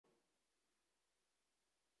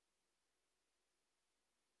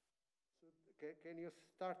Can you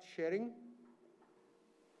start sharing?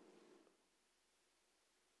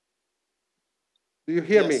 Do you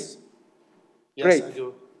hear me? Yes, Great. I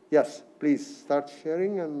do. Yes, please start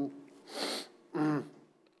sharing and.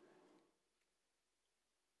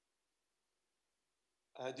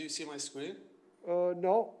 Do you see my screen?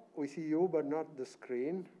 No, we see you, but not the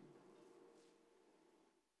screen.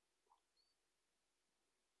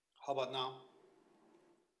 How about now?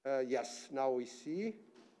 Yes, now we see.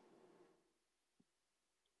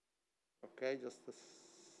 Okay,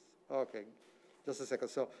 just a second.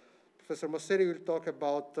 So, Professor MOHSENI will talk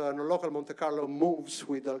about non-local Monte Carlo moves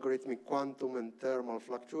with algorithmic quantum and thermal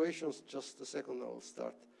fluctuations. Just a second, I'll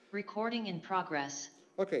start. Recording in progress.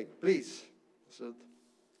 Okay, please, Masoud.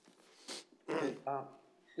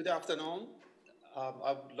 Good afternoon.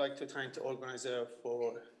 I would like to thank the organizer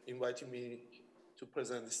for inviting me to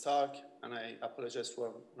present this talk, and I apologize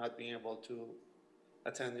for not being able to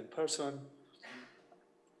attend in person.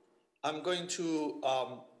 I'm going to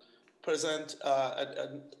present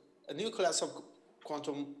a new class of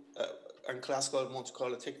quantum and classical Monte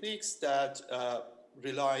Carlo techniques that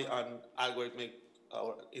rely on algorithmic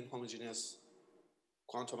or inhomogeneous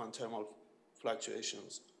quantum and thermal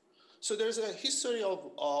fluctuations. So there's a history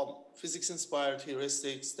of physics-inspired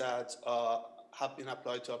heuristics that have been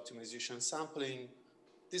applied to optimization sampling.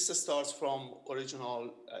 This starts from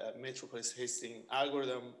original Metropolis Hastings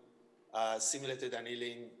algorithm, simulated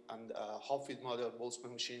annealing, and half-field model,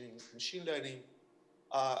 Boltzmann machine learning,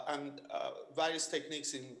 and various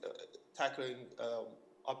techniques in tackling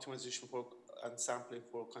optimization for and sampling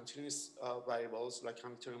for continuous variables like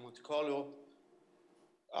Hamiltonian Monte Carlo,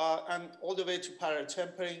 and all the way to parallel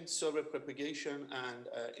tempering, survey propagation, and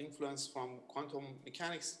influence from quantum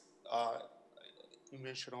mechanics,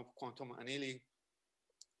 invention of quantum annealing.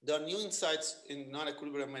 There are new insights in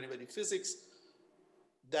non-equilibrium many-body physics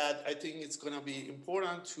that I think it's going to be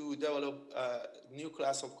important to develop a new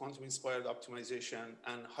class of quantum-inspired optimization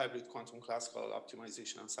and hybrid quantum classical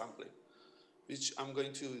optimization and sampling, which I'm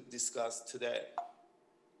going to discuss today.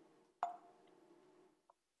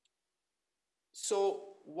 So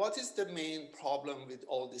what is the main problem with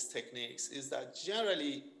all these techniques is that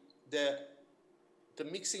generally the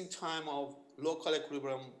mixing time of local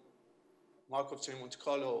equilibrium Markov chain Monte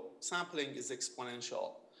Carlo sampling is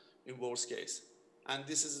exponential in worst case. And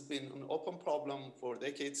this has been an open problem for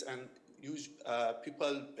decades, and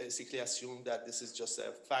people basically assume that this is just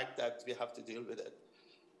a fact that we have to deal with it.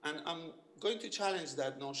 And I'm going to challenge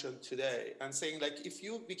that notion today and saying, like, if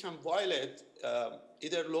we can violate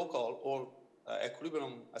either local or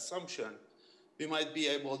equilibrium assumption, we might be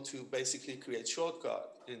able to basically create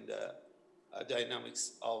shortcut in the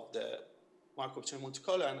dynamics of the Markov chain Monte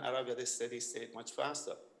Carlo and arrive at a steady state much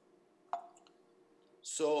faster.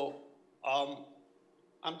 So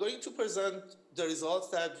I'm going to present the results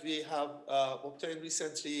that we have obtained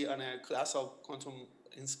recently on a class of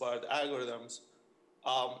quantum-inspired algorithms.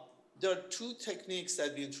 There are two techniques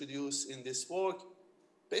that we introduce in this work.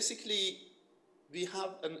 Basically, we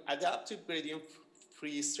have an adaptive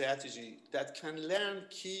gradient-free strategy that can learn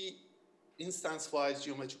key instance-wise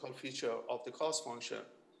geometrical feature of the cost function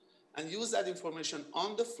and use that information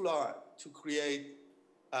on the fly to create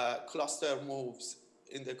cluster moves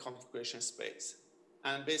in the configuration space,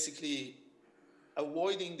 and basically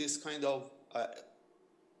avoiding this kind of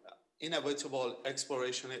inevitable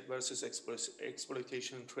exploration versus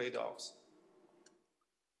exploitation trade-offs.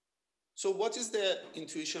 So what is the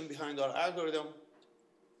intuition behind our algorithm?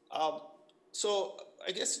 So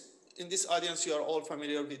I guess in this audience, you are all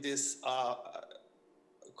familiar with this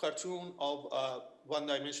cartoon of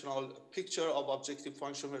one-dimensional picture of objective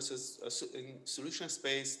function versus in solution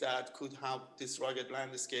space that could have this rugged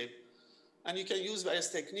landscape. And you can use various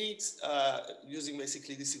techniques using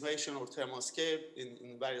basically decimation or thermoscape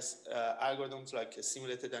in various algorithms like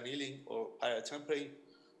simulated annealing or parallel tempering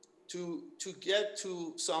to get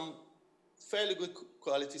to some fairly good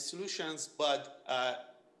quality solutions, but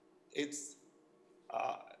it's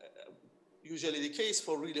usually the case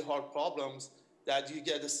for really hard problems that you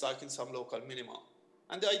get stuck in some local minima.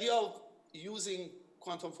 And the idea of using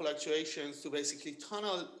quantum fluctuations to basically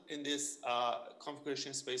tunnel in this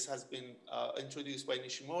configuration space has been introduced by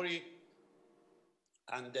Nishimori,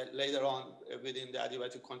 and then later on within the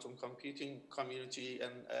adiabatic quantum computing community,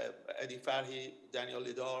 and Eddie Farhi, Daniel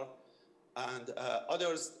Lidar, and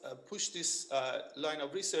others push this line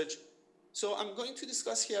of research. So I'm going to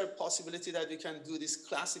discuss here a possibility that we can do this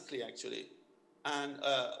classically actually, and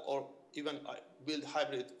or even build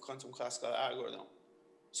hybrid quantum classical algorithm.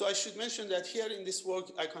 So I should mention that here in this work,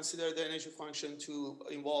 I consider the energy function to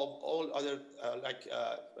involve all other,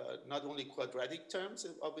 not only quadratic terms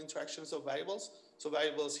of interactions of variables. So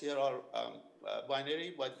variables here are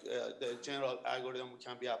binary, but the general algorithm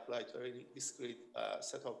can be applied to any discrete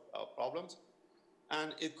set of problems.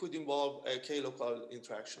 And it could involve k-local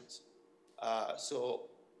interactions. So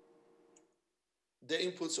the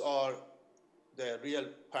inputs are the real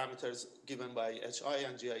parameters given by HI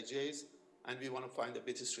and GIJs, and we want to find a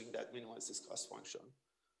bit string that minimizes this cost function.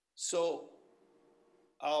 So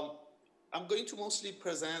I'm going to mostly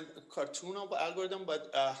present a cartoon of the algorithm, but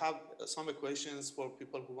have some equations for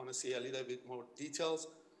people who want to see a little bit more details.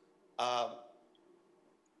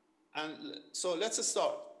 And so let's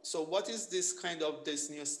start. So what is this this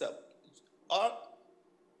new step? Our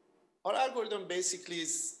algorithm basically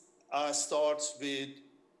starts with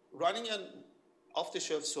running an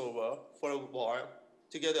off-the-shelf server for a while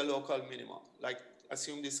to get a local minimum. Like,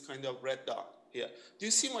 assume this kind of red dot here. Do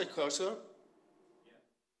you see my cursor?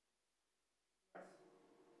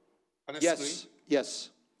 On a screen? Yes.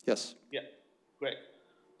 Yeah, great.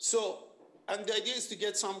 So, and the idea is to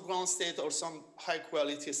get some ground state or some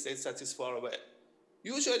high-quality state that is far away.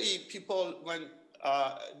 Usually, people, when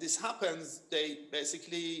this happens, they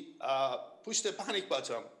basically push the panic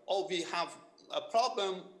button. Oh, we have a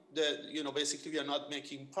problem that, basically we are not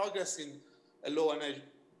making progress in a low energy,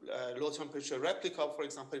 low temperature replica, for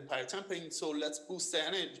example, in paratempering. So let's boost the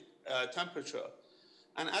energy temperature.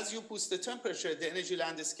 And as you boost the temperature, the energy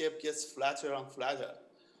landscape gets flatter and flatter.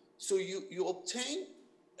 So you obtain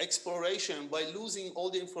exploration by losing all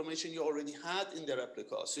the information you already had in the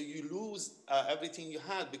replica. So you lose everything you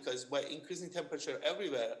had, because by increasing temperature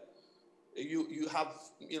everywhere, you have,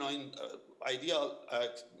 in ideal,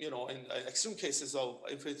 in extreme cases of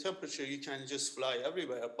infinite temperature, you can just fly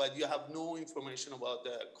everywhere, but you have no information about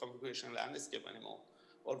the configuration landscape anymore,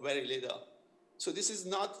 or very little. So this is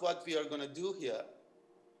not what we are going to do here.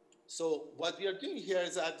 So what we are doing here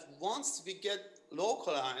is that once we get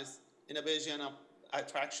localized in a Bayesian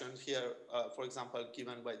attraction here, for example,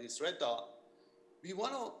 given by this red dot, we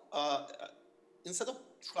want to, instead of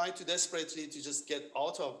trying to desperately to just get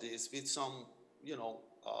out of this with some,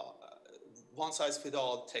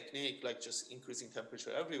 one-size-fits-all technique, like just increasing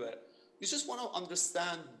temperature everywhere, we just want to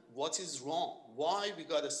understand what is wrong, why we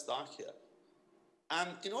got stuck here. And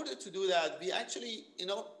in order to do that, we actually,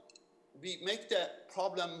 we make the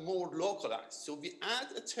problem more localized. So we add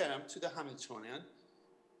a term to the Hamiltonian,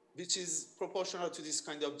 which is proportional to this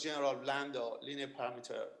kind of general lambda linear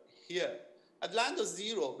parameter here. At lambda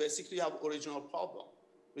 0, basically you have original problem,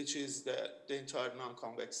 which is the entire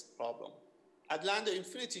non-convex problem. At lambda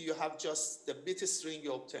infinity, you have just the bit string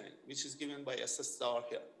you obtain, which is given by S star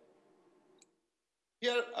here.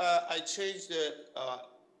 Here, I changed the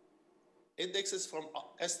indexes from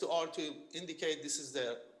S to R to indicate this is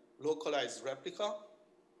the localized replica.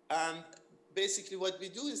 And basically what we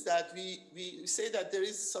do is that we say that there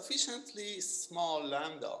is sufficiently small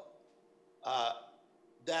lambda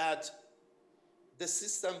that the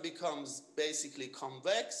system becomes basically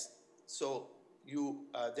convex. So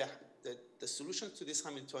the solution to this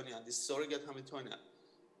Hamiltonian, this surrogate Hamiltonian,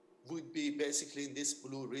 would be basically in this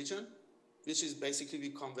blue region, which is basically we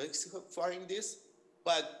convexifying this,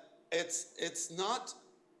 but it's not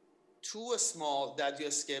too small that you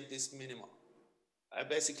escape this minimum.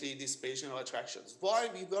 Basically these Bayesian attractions. Why?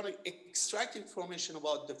 We want to extract information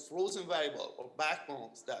about the frozen variable or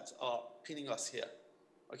backbones that are pinning us here.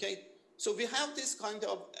 Okay, so we have this kind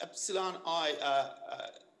of epsilon I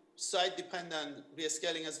side-dependent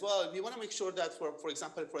rescaling as well. We want to make sure that for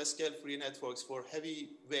example, for scale-free networks, for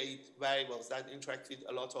heavyweight variables that interact with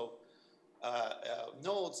a lot of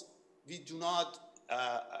nodes, we do not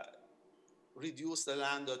reduce the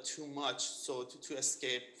lambda too much so to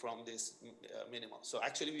escape from this minimum. So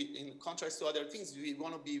actually, in contrast to other things, we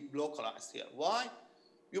want to be localized here. Why?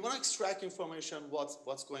 We want to extract information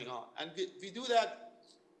what's going on. And we do that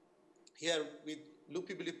here with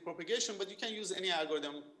loopability propagation, but you can use any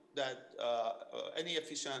algorithm that, any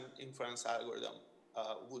efficient inference algorithm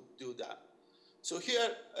would do that. So here,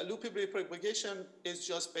 loopability propagation is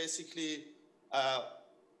just basically,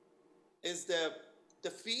 is the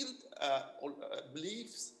field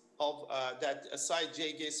beliefs of that aside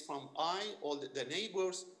J gets from I, all the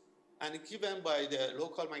neighbors, and given by the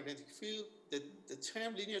local magnetic field, the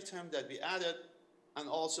linear term that we added, and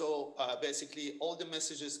also basically all the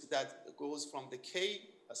messages that goes from the K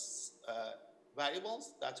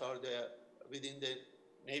variables that are within the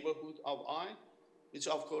neighborhood of I, which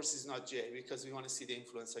of course is not J, because we want to see the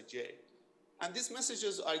influence of J. And these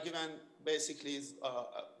messages are given basically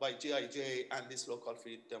by GIJ and this local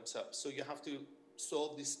field themselves. So you have to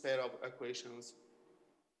solve this pair of equations.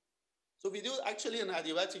 So we do actually an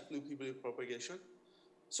adiabatic loopy belief propagation.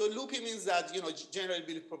 So loopy means that, you know, general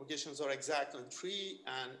belief propagations are exact on tree,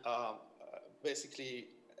 and basically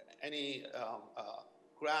any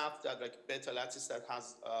graph that like beta lattice that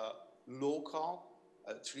has local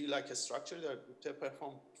tree-like structure, they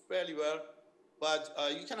perform fairly well, but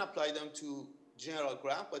you can apply them to general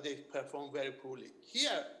graph, but they perform very poorly.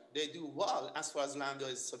 Here, they do well as far as lambda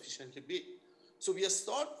is sufficiently big. So we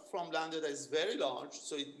start from lambda that is very large,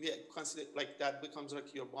 so we consider like that becomes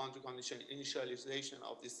like your boundary condition initialization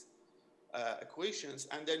of these equations,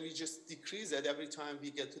 and then we just decrease it every time we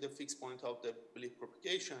get to the fixed point of the belief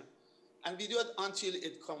propagation, and we do it until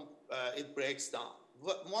it breaks down.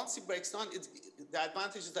 Once it breaks down, the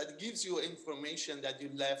advantage is that it gives you information that you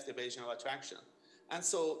left the Bayesian of attraction, and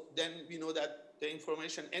so then we know that the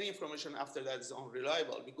information, any information after that is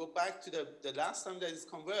unreliable. We go back to the last time that is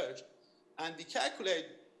converged, and we calculate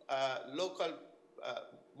local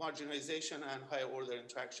marginalization and higher order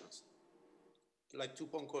interactions, like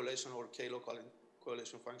two-point correlation or k-local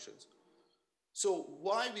correlation functions. So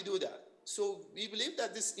why we do that? So we believe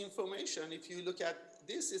that this information, if you look at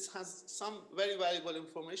this, it has some very valuable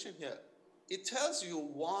information here. It tells you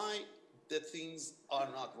why the things are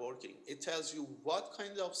not working. It tells you what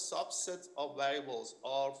kind of subset of variables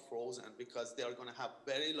are frozen because they are going to have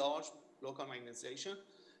very large local magnetization,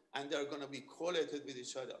 and they're going to be correlated with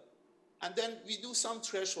each other. And then we do some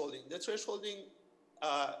thresholding. The thresholding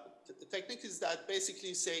technique is that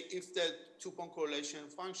basically say if the two-point correlation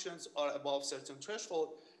functions are above certain threshold,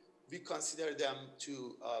 we consider them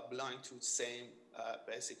to belong to the same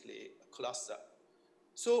basically cluster.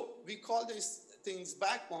 So we call these things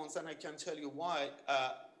backbones, and I can tell you why.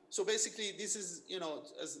 So basically, this is, you know,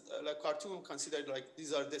 as a cartoon considered like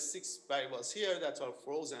these are the 6 variables here that are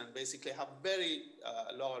frozen, basically have very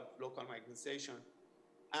large local magnetization.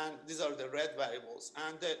 And these are the red variables.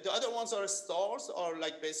 And the other ones are stars, or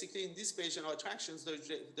like basically in this Bayesian attractions,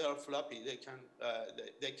 they are floppy.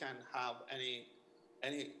 They can have any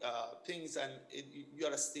things, and you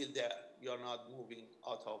are still there. You are not moving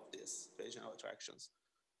out of this Bayesian attractions.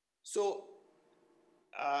 So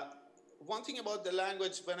one thing about the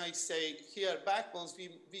language, when I say here backbones,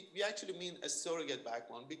 we actually mean a surrogate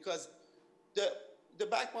backbone, because the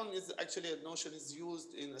backbone is actually a notion is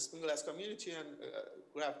used in the spin glass community and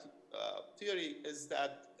graph theory, is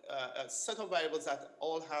that a set of variables that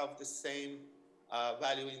all have the same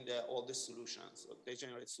value in all the solutions, or they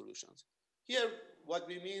generate solutions. Here, what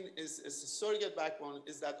we mean is a surrogate backbone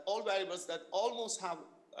is that all variables that almost have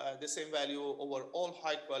the same value over all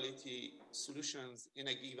high quality solutions in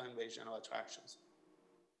a given Bayesian of attractions.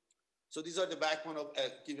 So these are the backbone of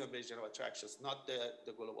a given Bayesian of attractions, not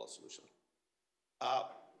the global solution.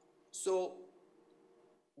 So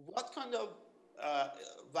what kind of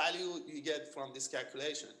value you get from this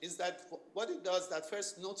calculation is that what it does, that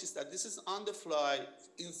first notice that this is on the fly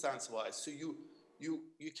instance wise. So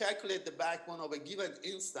you calculate the backbone of a given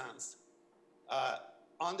instance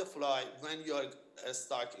on the fly when you're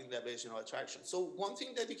stuck in the Bayesian attraction. So one thing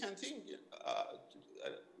that you can think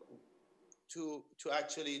to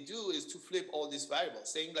actually do is to flip all these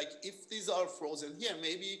variables, saying like if these are frozen here,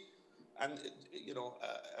 maybe, and you know,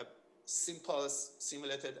 simple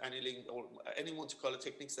simulated annealing or any Monte Carlo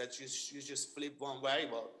techniques that you just flip one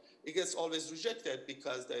variable, it gets always rejected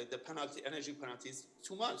because the penalty, energy penalty is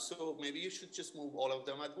too much. So maybe you should just move all of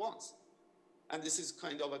them at once. And this is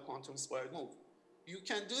kind of a quantum inspired move. You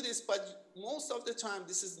can do this, but most of the time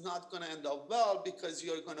this is not going to end up well, because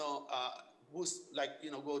you're going to boost, like,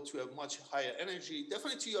 you know, go to a much higher energy.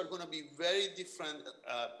 Definitely you're going to be very different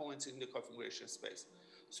points in the configuration space.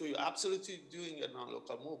 So you're absolutely doing a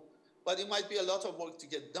non-local move. But it might be a lot of work to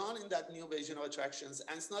get done in that new Bayesian of attractions,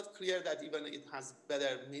 and it's not clear that even it has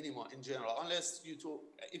better minima in general, unless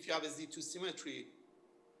if you have a Z2 symmetry,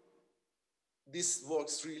 this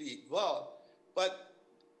works really well. But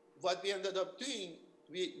what we ended up doing,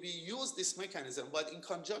 we use this mechanism, but in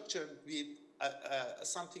conjunction with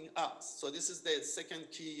something else. So this is the second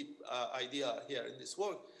key idea here in this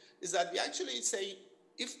work, is that we actually say,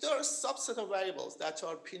 if there are a subset of variables that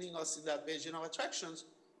are pinning us in that Bayesian of attractions,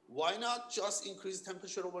 why not just increase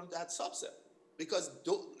temperature over that subset? Because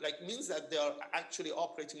like means that they are actually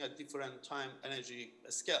operating at different time energy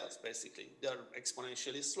scales, basically. They're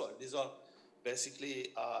exponentially slower. These are basically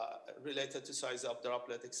related to size of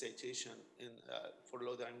droplet excitation for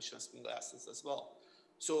low dimensional spin glasses as well.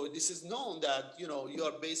 So this is known that, you know, you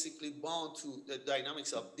are basically bound to the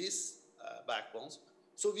dynamics of these backbones.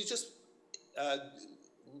 So we just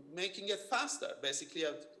making it faster, basically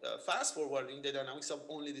fast forwarding the dynamics of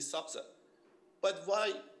only the subset. But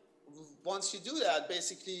once you do that,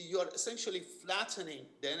 basically you're essentially flattening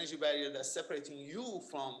the energy barrier that's separating you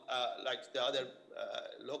from like the other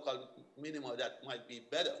local minima that might be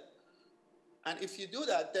better. And if you do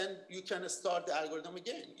that, then you can start the algorithm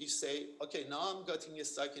again. You say, okay, now I'm getting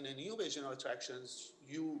stuck in a new Bayesian attractions.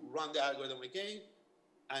 You run the algorithm again,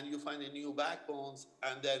 and you find a new backbones,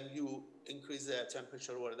 and then you increase the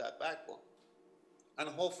temperature over that backbone. And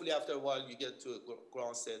hopefully after a while, you get to a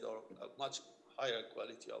ground state or a much higher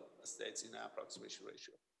quality of states in the approximation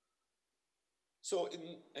ratio. So,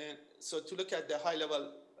 so to look at the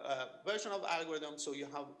high-level version of algorithm, so you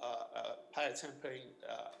have a paratempering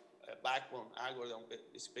backbone algorithm,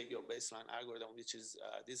 this your baseline algorithm, which is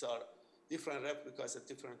these are different replicas at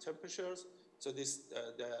different temperatures. So this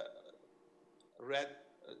the red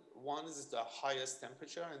one is the highest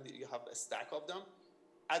temperature, and you have a stack of them.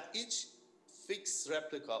 At each fixed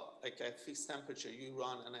replica, like a fixed temperature, you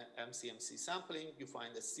run an MCMC sampling, you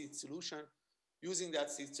find a seed solution. Using that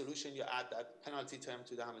seed solution, you add that penalty term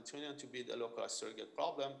to the Hamiltonian to build a localized surrogate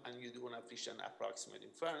problem, and you do an efficient approximate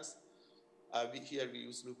inference. Here we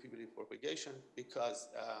use loopy propagation because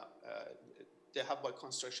they have by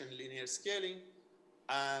construction linear scaling,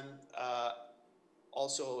 and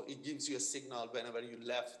also it gives you a signal whenever you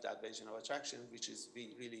left that region of attraction, which is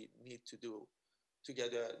we really need to do to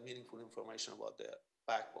get meaningful information about the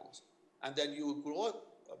backbones. And then you grow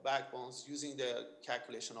backbones using the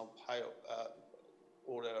calculation of higher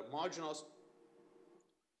order marginals.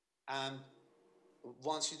 And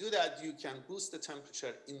once you do that, you can boost the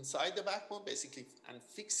temperature inside the backbone, basically, and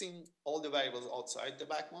fixing all the variables outside the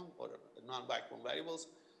backbone or non-backbone variables.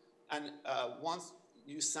 And once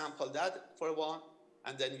you sample that for a while,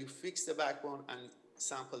 and then you fix the backbone and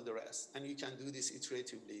sample the rest. And you can do this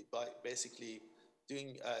iteratively by basically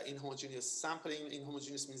doing inhomogeneous sampling.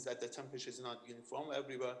 Inhomogeneous means that the temperature is not uniform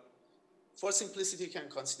everywhere. For simplicity, you can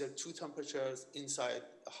consider two temperatures inside,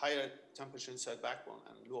 a higher temperature inside backbone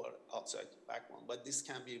and lower outside backbone. But this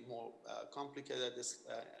can be more complicated.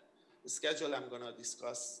 The schedule, I'm going to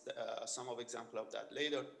discuss some of example of that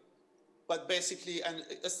later. But basically, and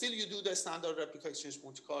still you do the standard replica exchange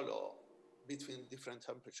Monte Carlo between different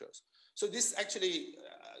temperatures. So this actually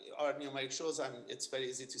our numeric shows, and it's very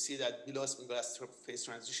easy to see that below spin glass phase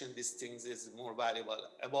transition, these things is more valuable.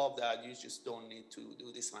 Above that, you just don't need to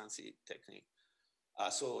do this fancy technique.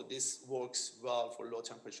 So this works well for low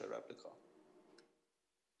temperature replica.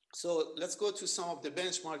 So let's go to some of the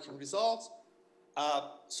benchmarking results.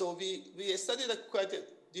 So we studied quite a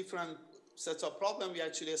different set of problems. We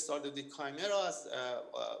actually started with chimeras.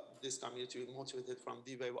 This community motivated from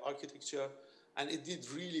D-Wave architecture, and it did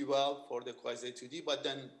really well for the quasi 2D. But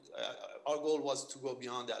then our goal was to go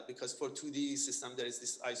beyond that, because for 2D system there is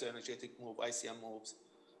this isoenergetic move, ICM moves,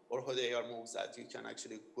 or Hodayar moves that you can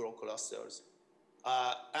actually grow clusters.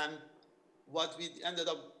 And what we ended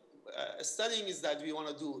up studying is that we want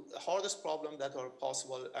to do the hardest problem that are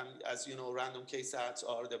possible. And as you know, random K-sats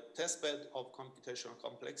are the test bed of computational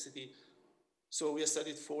complexity. So we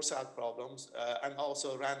studied 4-sat problems and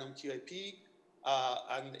also random QAP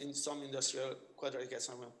and in some industrial quadratic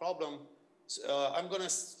assignment problem. So, I'm going to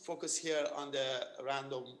focus here on the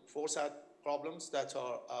random 4-sat problems that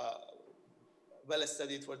are well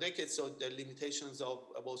studied for decades. So the limitations of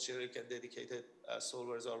both generic and dedicated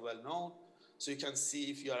solvers are well known. So you can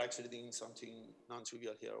see if you are actually doing something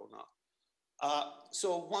non-trivial here or not.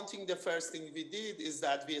 So one thing, the first thing we did is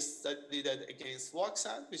that we studied it against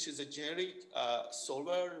MOHSENI, which is a generic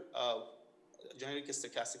solver, generic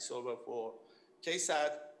stochastic solver for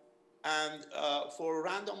KSAT. And for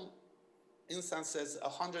random instances,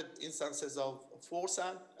 100 instances of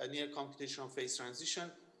 4-sat, a near computational phase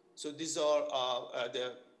transition. So these are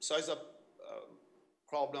the size of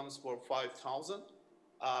problems for 5,000.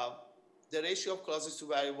 The ratio of clauses to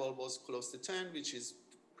variable was close to 10, which is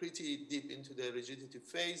pretty deep into the rigidity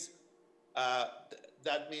phase.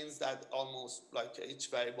 That means that almost like each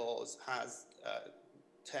variable has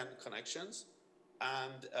 10 connections,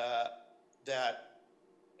 and that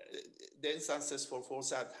the instances for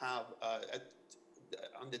 4-sat have,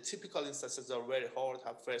 on the typical instances that are very hard,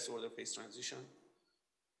 have first order phase transition.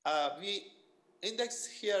 We index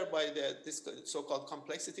here by this so-called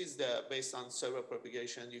complexities. Based on server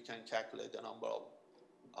propagation, you can calculate the number of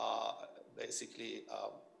basically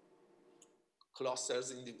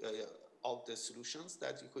clusters in the, of the solutions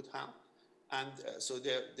that you could have. And so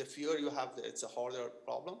the fewer you have, it's a harder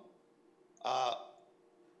problem.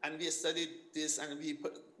 And we studied this, and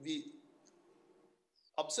we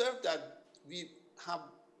observed that we have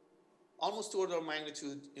almost 2 order of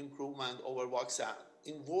magnitude improvement over MOHSENI.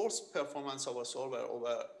 In worse performance of a solver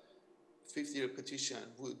over 50 repetition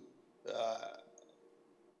would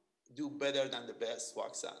do better than the best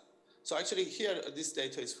vaccine. So actually here, this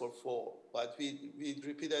data is for 4, but we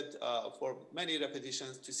repeated for many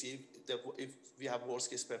repetitions to see if we have worst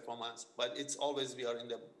case performance, but it's always we are in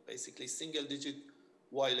the basically single digit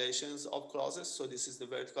violations of clauses. So this is the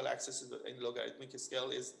vertical axis in logarithmic scale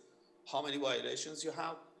is how many violations you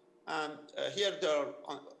have. And here they are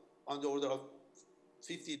on the order of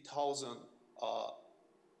 50,000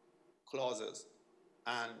 clauses,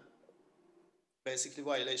 and basically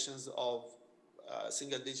violations of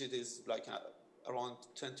single digit is like around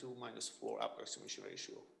 10 to minus 4 approximation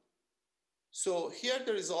ratio. So here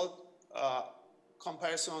the result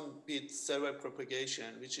comparison with server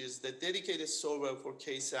propagation, which is the dedicated server for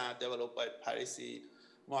KSAT developed by Parisi,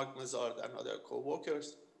 Mark Masoud, and other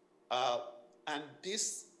co-workers. And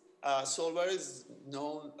this solver is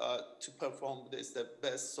known to perform this the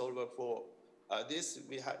best solver for this.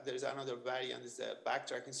 There is another variant, is the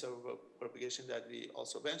backtracking server propagation that we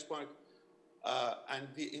also benchmark. And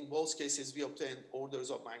in both cases, we obtain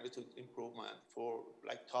orders of magnitude improvement for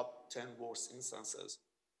like top 10 worst instances.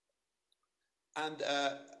 And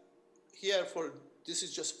here this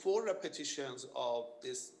is just 4 repetitions of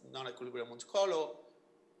this non-equilibrium Monte Carlo.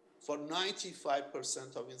 For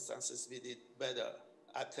 95% of instances, we did better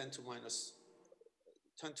at 10 to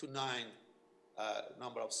 9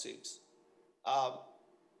 number of sweeps.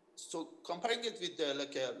 So comparing it with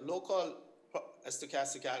like a local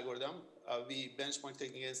stochastic algorithm, we benchmarked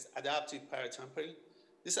against adaptive pair tempering.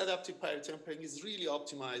 This adaptive pair tempering is really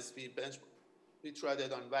optimized. We tried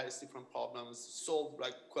it on various different problems, solved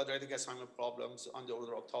like quadratic assignment problems on the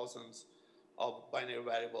order of thousands of binary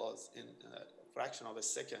variables in a fraction of a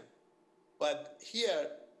second. But here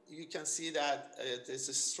you can see that it is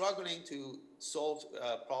struggling to solve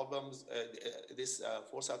problems, these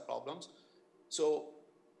foresight problems. So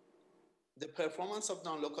the performance of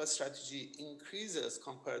non-local strategy increases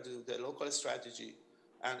compared to the local strategy.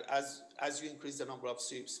 And as you increase the number of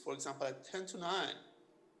sweeps, for example, at 10 to 9,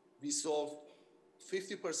 we solve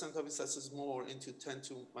 50% of instances more into 10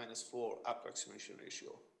 to minus 4 approximation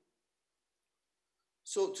ratio.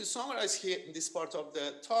 So to summarize here in this part of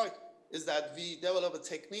the talk is that we develop a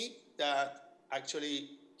technique that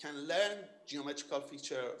actually can learn geometrical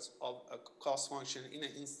features of a cost function in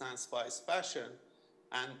an instance-wise fashion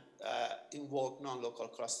and invoke non-local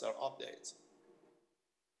cluster updates.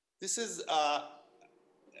 This is,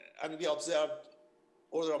 and we observed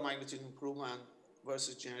order of magnitude improvement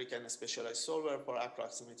versus generic and specialized solver for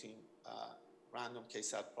approximating random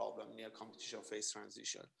KSAT problem near competition phase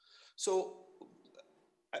transition. So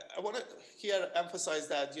I want to here emphasize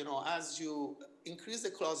that, as you increase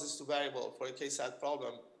the clauses to variable for a KSAT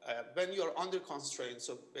problem, when you're under constraint,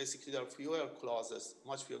 so basically there are fewer clauses,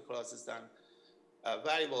 much fewer clauses than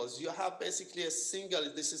variables, you have basically a single,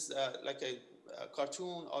 this is like a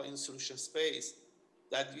cartoon or in solution space,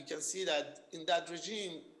 that you can see that in that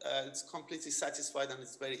regime, it's completely satisfied and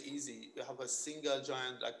it's very easy. You have a single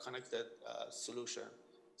giant like connected solution.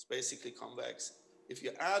 It's basically convex. If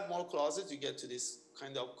you add more clauses, you get to this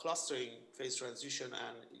kind of clustering phase transition,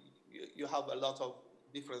 and you have a lot of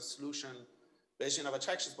different solution Bayesian of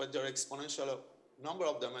attractions, but there are exponential number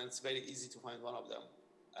of them, and it's very easy to find one of them.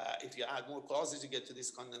 If you add more clauses, you get to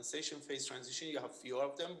this condensation phase transition. You have fewer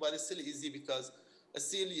of them, but it's still easy because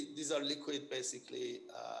still these are liquid, basically,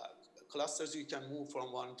 clusters. You can move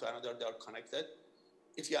from one to another. They are connected.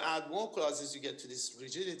 If you add more clauses, you get to this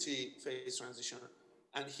rigidity phase transition.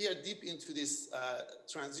 And here, deep into this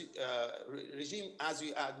regime, as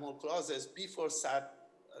you add more clauses before SAT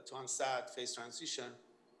to unsat phase transition,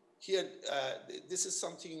 here, this is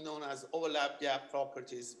something known as overlap gap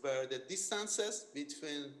properties, where the distances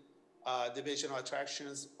between the Bayesian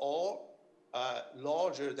attractions are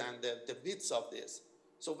larger than the widths of this.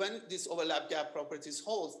 So when this overlap gap properties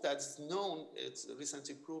holds, that's known, it's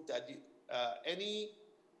recently proved that any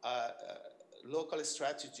local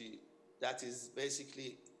strategy that is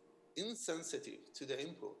basically insensitive to the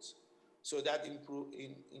inputs. So that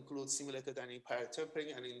includes simulated and pair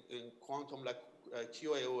tempering, and in quantum, like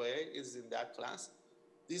QAOA is in that class.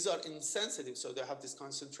 These are insensitive, so they have this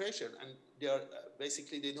concentration, and they are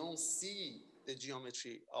basically, they don't see the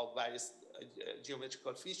geometry of various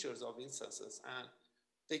geometrical features of instances, and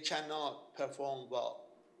they cannot perform well.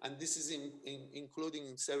 And this is including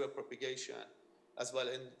in server propagation as well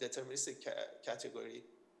in deterministic category.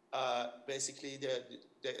 Basically,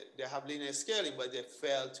 they have linear scaling, but they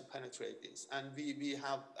fail to penetrate this. And we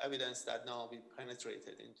have evidence that now we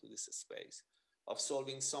penetrated into this space of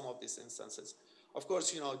solving some of these instances. Of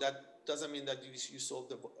course, that doesn't mean that you solve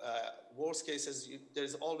the worst cases.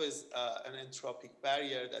 There's always an entropic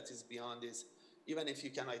barrier that is beyond this. even if you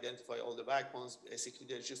can identify all the backbones, basically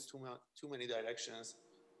there's just too many directions.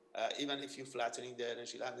 Even if you're flattening the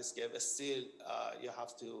energy landscape, still you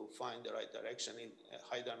have to find the right direction. In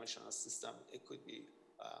a high dimensional system, it could be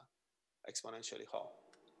exponentially hard.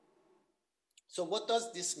 So what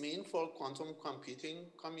does this mean for quantum computing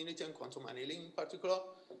community and quantum annealing in particular?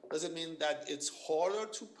 Does it mean that it's harder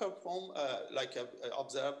to perform,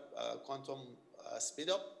 observe quantum speed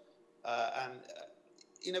up?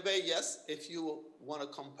 In a way, yes, if you want to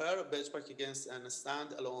compare a benchmark against a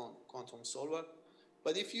standalone quantum solver.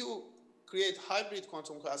 But if you create hybrid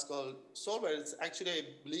quantum classical solvers, actually I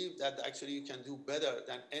believe that actually you can do better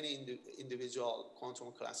than any individual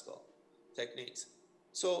quantum classical techniques.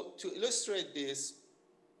 So to illustrate this,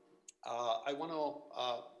 I want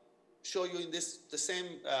to show you in the same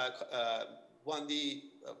 1D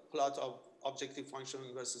plot of objective function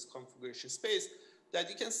versus configuration space, that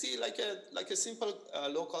you can see like a simple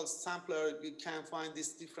local sampler, you can find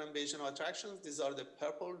these different Bayesian attractions. These are the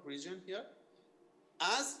purple region here.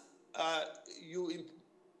 As you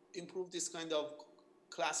improve this kind of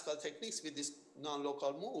classical techniques with these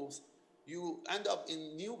non-local moves, you end up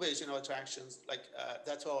in new Bayesian attractions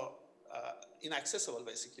that are inaccessible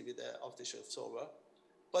basically with the off-the-shelf solver.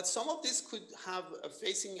 But some of this could have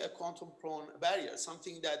facing a quantum-prone barrier,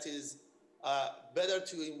 something that is better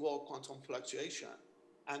to involve quantum fluctuation,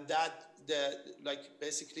 and that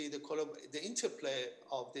basically the interplay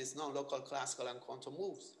of these non-local classical and quantum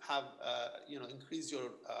moves have increase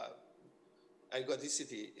your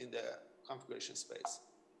ergodicity in the configuration space.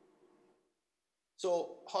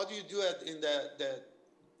 So how do you do it in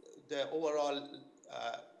the overall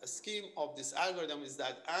scheme of this algorithm is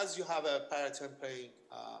that as you have a paratempering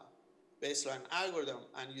baseline algorithm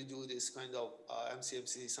and you do this kind of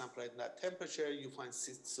MCMC sampling at that temperature, you find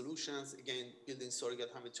solutions, again, building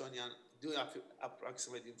surrogate Hamiltonian, doing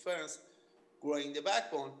approximate inference, growing the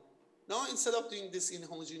backbone. Now, instead of doing this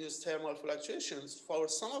inhomogeneous thermal fluctuations, for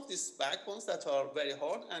some of these backbones that are very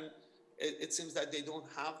hard, and it seems that they don't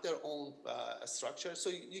have their own structure,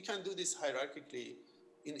 so you can do this hierarchically.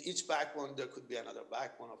 In each backbone, there could be another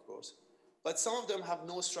backbone, of course. But some of them have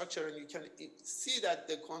no structure, and you can see that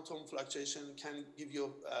the quantum fluctuation can give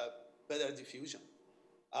you better diffusion.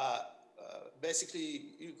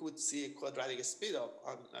 Basically, you could see a quadratic speed up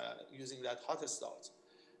on using that hot start.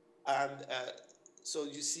 And so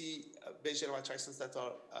you see Bayesian attractions that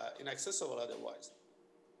are inaccessible otherwise.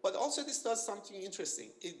 But also this does something interesting.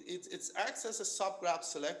 It acts as a subgraph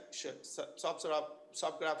selection,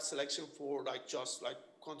 subgraph selection for just like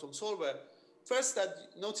quantum solver. First,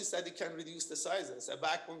 notice that it can reduce the sizes. A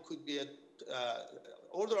backbone could be an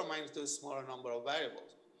order of magnitude smaller number of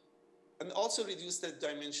variables. And also reduce the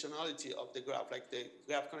dimensionality of the graph, like the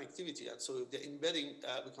graph connectivity. And so the embedding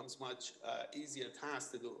becomes much easier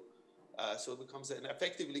task to do. So it becomes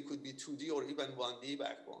effectively could be 2D or even 1D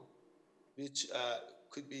backbone, which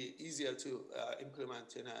could be easier to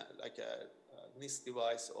implement in a NISQ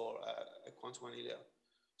device or a quantum annealer.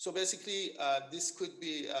 So basically, this could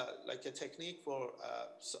be like a technique for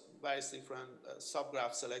various different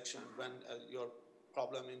subgraph selection when your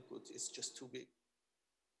problem input is just too big.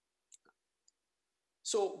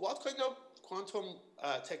 So what kind of quantum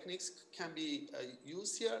techniques can be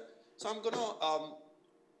used here? So I'm going to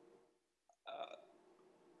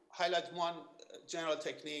highlight one general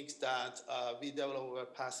techniques that we developed over the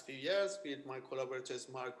past few years with my collaborators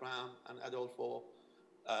Mark Ram and Adolfo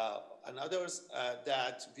and others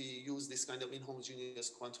that we use this kind of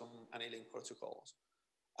inhomogeneous quantum annealing protocols.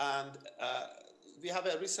 And we have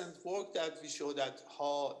a recent work that we show that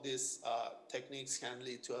how these techniques can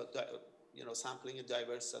lead to sampling a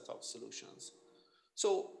diverse set of solutions.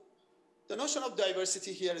 So the notion of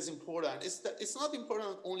diversity here is important. It's not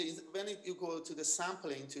important only when you go to the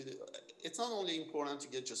sampling. It's not only important to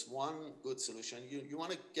get just one good solution. You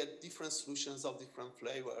want to get different solutions of different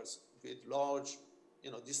flavors with large,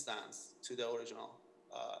 distance to the original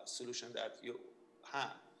solution that you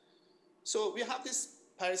have. So we have this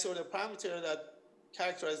parity order parameter that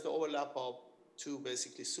characterizes the overlap of two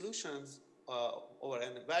basically solutions over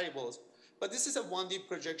n variables. But this is a 1D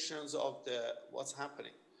projections of what's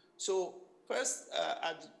happening. So first,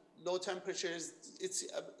 at low temperatures, it's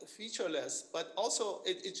featureless, but also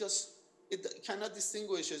it cannot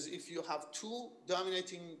distinguish as if you have two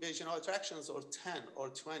dominating Bayesian attractions or 10 or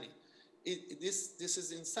 20. This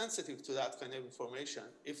is insensitive to that kind of information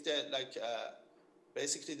if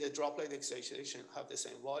basically the droplet excitation have the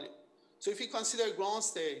same volume. So if you consider ground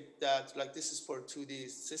state that this is for 2D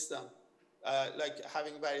system,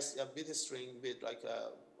 having various bit string with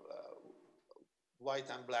white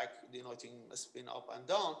and black denoting a spin up and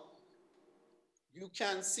down, you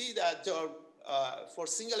can see that there are for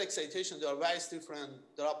single excitation, there are various different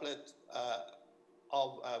droplet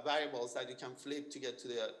of variables that you can flip to get to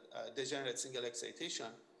the degenerate single excitation.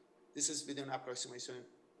 This is within approximation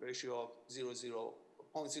ratio of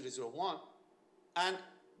 0.001. And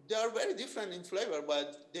they are very different in flavor,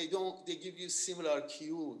 but they give you similar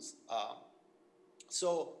cues.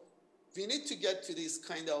 So we need to get to this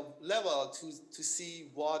kind of level to see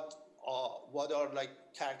what are like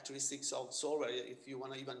characteristics of solver. If you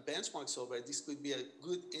want to even benchmark solver, this could be a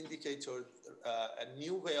good indicator, a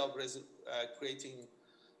new way of creating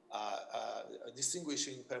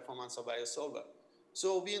distinguishing performance of various solver.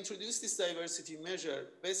 So we introduced this diversity measure.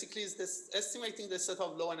 Basically, it's this estimating the set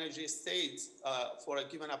of low energy states for a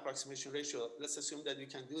given approximation ratio. Let's assume that we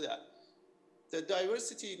can do that. The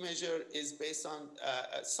diversity measure is based on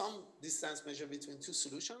some distance measure between two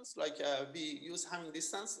solutions. Like we use Hamming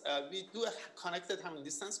distance. We do a connected Hamming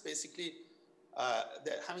distance. Basically,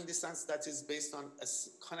 the Hamming distance that is based on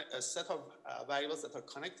a set of variables that are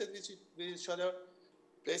connected with each other.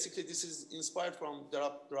 Basically, this is inspired from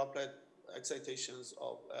droplet excitations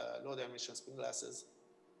of low dimension spin glasses.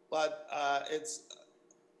 But it's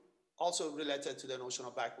also related to the notion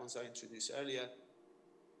of backbones I introduced earlier.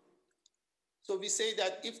 So we say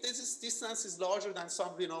that if this distance is larger than some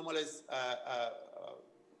renormalized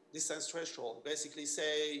distance threshold, basically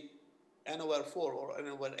say n/4 or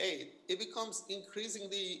n/8, it becomes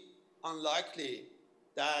increasingly unlikely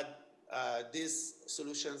that these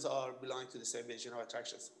solutions are belonging to the same Bayesian of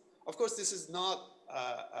attractions. Of course, this is not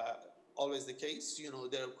always the case. You know,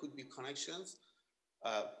 there could be connections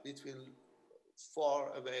between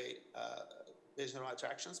far away Bayesian of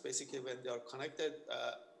attractions, basically when they are connected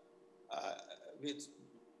with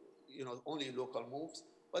only local moves,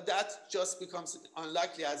 but that just becomes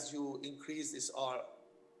unlikely as you increase this R.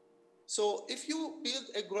 So if you build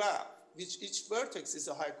a graph which each vertex is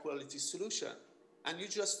a high quality solution, and you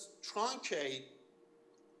just truncate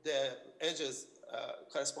the edges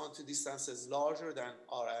correspond to distances larger than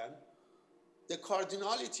Rn, the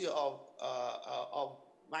cardinality of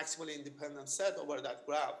maximally independent set over that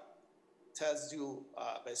graph tells you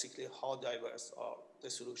basically how diverse are the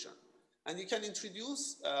solution. And you can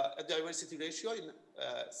introduce a diversity ratio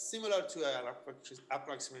similar to an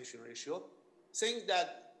approximation ratio, saying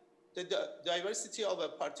that the diversity of a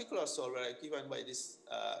particular solver given by this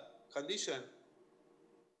condition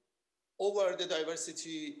over the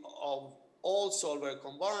diversity of all solver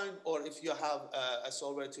combined, or if you have a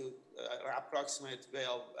solver to approximate way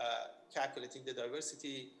of calculating the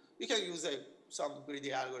diversity, you can use some greedy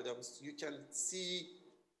algorithms. You can see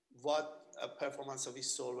what a performance of each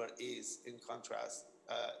solver is in contrast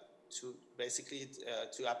to basically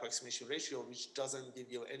to approximation ratio, which doesn't give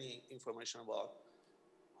you any information about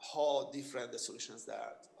how different the solutions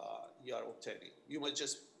that you are obtaining. You might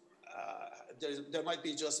just there might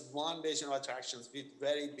be just one Bayesian of attractions with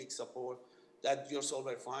very big support that your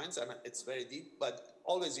solver finds, and it's very deep, but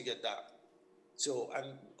always you get that. So,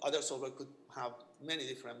 and other solver could have many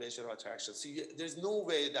different Bayesian of attractions. So there's no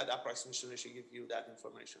way that approximation ratio give you that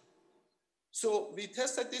information. So we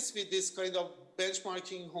tested this with this kind of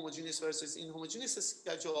benchmarking homogeneous versus inhomogeneous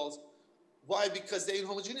schedules. Why? Because the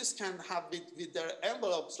inhomogeneous can have with their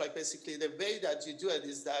envelopes, like basically the way that you do it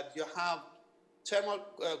is that you have thermal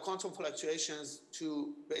quantum fluctuations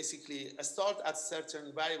to basically start at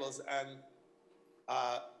certain variables and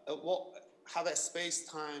have a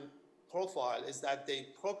space-time profile is that they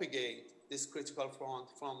propagate this critical front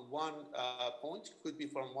from one point, could be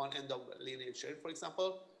from one end of linear chain, for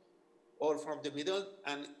example, or from the middle,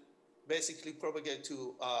 and basically propagate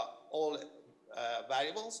to all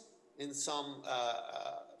variables in some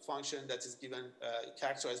function that is given,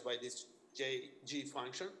 characterized by this G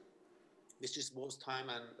function, which is both time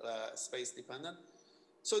and space dependent.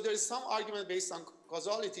 So there is some argument based on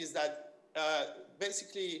causalities that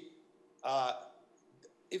basically,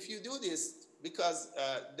 if you do this, because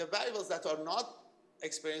the variables that are not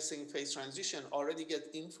experiencing phase transition already get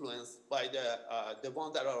influenced by the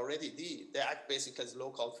ones that are already D, they act basically as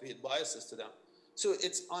local feed biases to them. So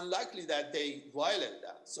it's unlikely that they violate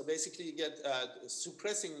that. So basically you get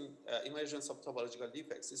suppressing emergence of topological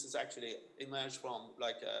defects. This is actually emerged from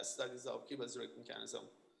like studies of Kibble-Zurich mechanism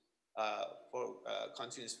for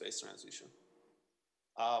continuous phase transition.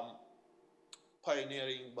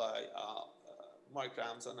 Pioneering by Mark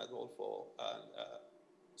Rams and Adolfo and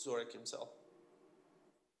Zurich himself.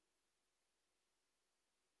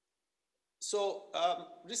 So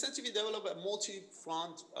recently we developed a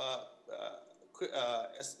multi-front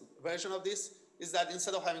version of this, is that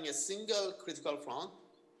instead of having a single critical front,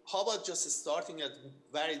 how about just starting at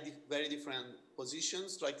very different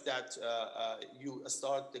positions, like that you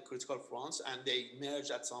start the critical fronts and they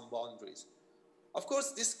merge at some boundaries. Of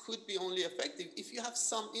course, this could be only effective if you have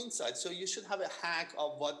some insight. So you should have a hack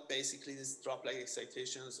of what basically these droplet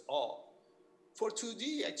excitations are. For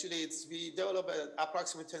 2D, actually, we develop an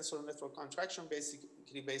approximate tensor network contraction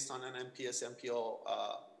basically based on an MPS, MPO,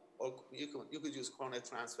 or you could use coordinate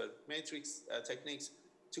transfer matrix techniques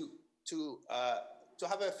to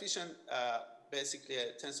have efficient, basically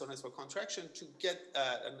a tensor network contraction to get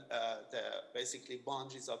the basically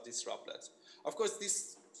boundaries of these droplets. Of course,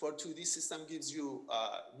 this for 2D system gives you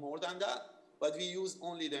more than that, but we use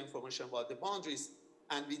only the information about the boundaries,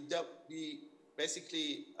 and we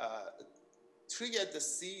basically triggered the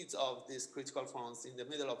seeds of these critical fronts in the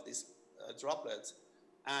middle of these droplets,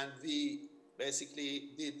 and we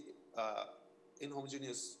basically did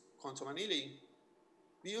inhomogeneous quantum annealing.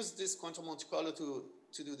 We used this quantum Monte Carlo to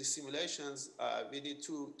do the simulations. We did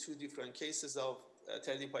two different cases of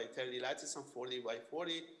 30 by 30 lattice and 40 by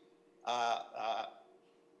 40,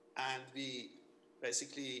 and we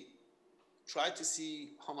basically tried to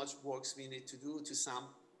see how much works we need to do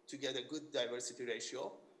to get a good diversity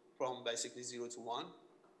ratio from basically 0 to 1.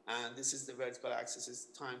 And this is the vertical axis, is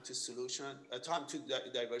time to solution, time to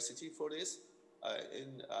diversity for this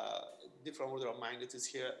in different order of magnitudes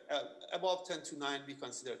here. Above 10 to 9, we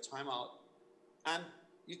consider timeout. And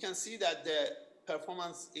you can see that the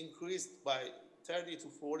performance increased by 30 to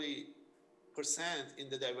 40% in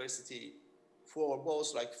the diversity for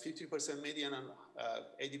both like 50% median and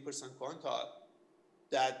 80% quantile,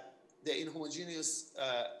 that the inhomogeneous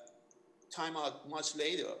timeout much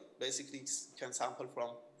later basically can sample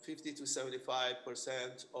from 50 to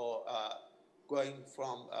 75%, or going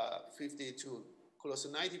from 50 to close to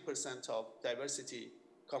 90% of diversity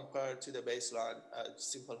compared to the baseline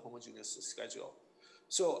simple homogeneous schedule.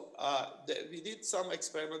 So we did some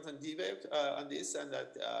experiment on D-Wave on this, and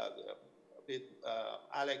that with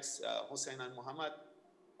Alex, Hossein, and Mohammed,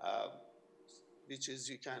 which is,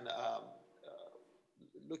 you can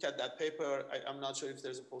look at that paper. I'm not sure if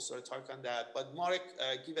there's a poster or talk on that, but Marek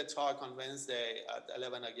give a talk on Wednesday at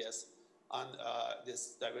 11, I guess, on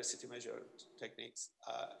this diversity measure techniques.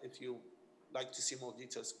 If you like to see more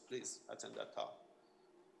details, please attend that talk.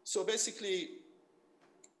 So basically,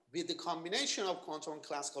 with the combination of quantum and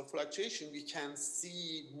classical fluctuation, we can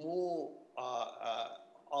see more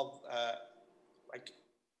of like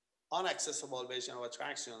unaccessible version of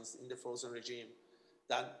attractions in the frozen regime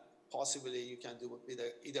than possibly you can do with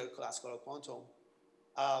either classical or quantum.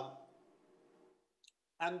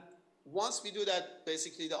 And once we do that,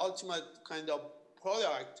 basically the ultimate kind of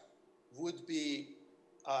product would be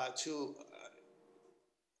to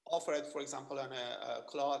offer it, for example, on a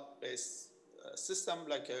cloud-based system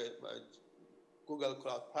like a Google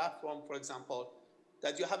Cloud Platform, for example,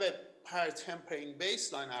 that you have a pair tempering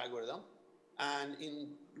baseline algorithm, and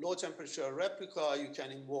in low temperature replica, you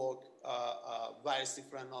can invoke various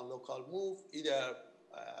different non-local move, either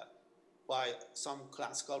by some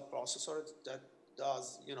classical processor that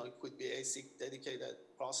does, it could be a ASIC dedicated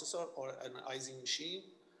processor or an Ising machine,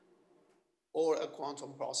 or a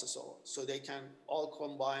quantum processor. So they can all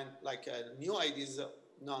combine like a new ideas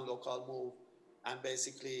non-local move, and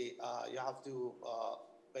basically you have to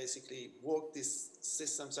basically work these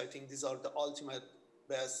systems. I think these are the ultimate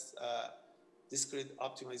best discrete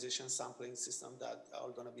optimization sampling system that are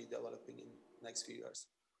going to be developing in the next few years.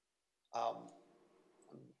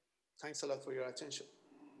 Thanks a lot for your attention.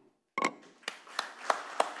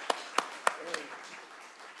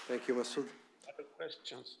 Thank you, Masoud. Other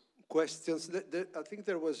questions? Questions? I think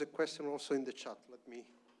there was a question also in the chat. Let me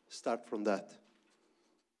start from that.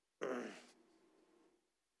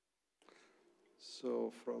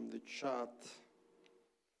 So from the chat,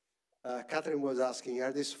 Catherine was asking,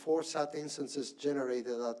 are these 4 SAT instances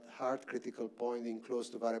generated at hard critical point in close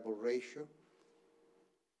to variable ratio?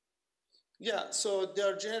 Yeah, so they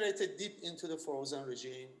are generated deep into the frozen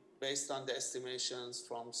regime based on the estimations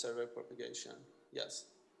from server propagation. Yes,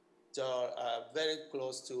 they are very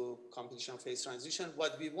close to competition phase transition.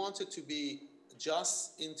 What we wanted to be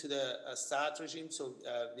just into the SAT regime, so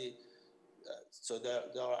so there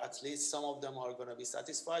are at least some of them are going to be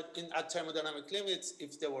satisfied. At thermodynamic limits,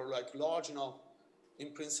 if they were like large enough,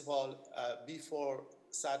 in principle, before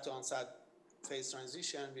SAT to unsat phase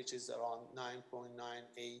transition, which is around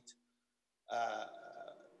 9.98,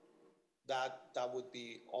 that would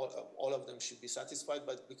be, all of them should be satisfied,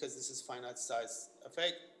 but because this is finite size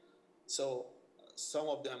effect, so some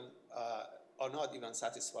of them are not even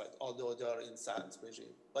satisfied, although they are in SAT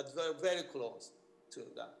regime, but very, very close to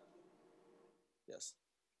that. Yes.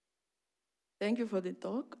 Thank you for the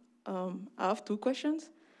talk. I have two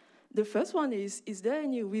questions. The first one is there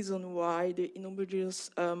any reason why the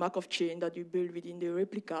inhomogeneous Markov chain that you build within the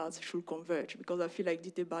replicas should converge? Because I feel like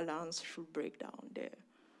data balance should break down there.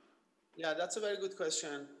 Yeah, that's a very good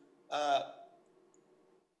question.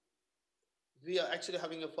 We are actually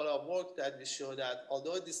having a follow-up work that we show that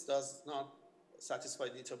although this does not satisfy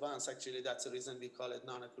data balance, actually that's the reason we call it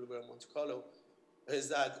non-equilibrium Monte Carlo, is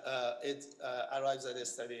that it arrives at a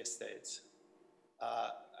steady state.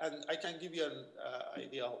 And I can give you an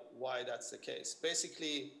idea of why that's the case.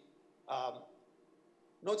 Basically,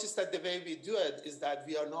 notice that the way we do it is that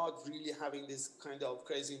we are not really having this kind of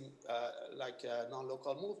crazy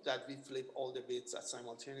non-local move that we flip all the bits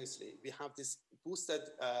simultaneously. We have this boosted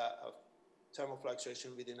thermal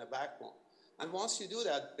fluctuation within a backbone. And once you do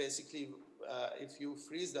that, basically, if you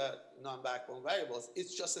freeze the non-backbone variables,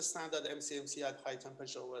 it's just a standard MCMC at high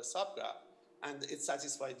temperature over a subgraph, and it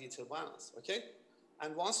satisfies detail balance, okay?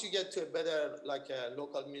 And once you get to a better, like a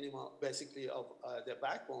local minimum, basically, of the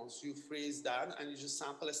backbones, you freeze that, and you just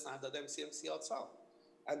sample a standard MCMC outside.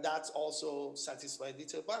 And that's also satisfies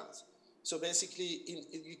detail balance. So basically,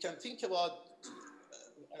 you can think about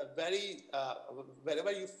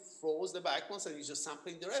wherever you froze the backbones and you're just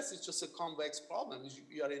sampling the rest, it's just a convex problem.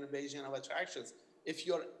 You are in a Bayesian of attractions. If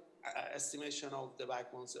your estimation of the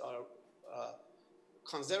backbones are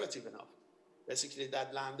conservative enough, basically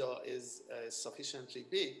that lambda is sufficiently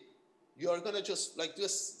big, you're going to just like do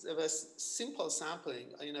a simple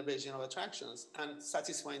sampling in a Bayesian of attractions and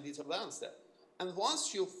satisfying detail balance there. And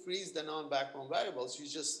once you freeze the non-backbone variables, you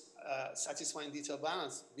just satisfying detail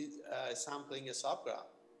balance with sampling a subgraph.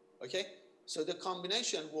 Okay, so the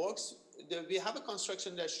combination works. We have a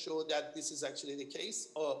construction that shows that this is actually the case,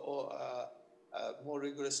 or more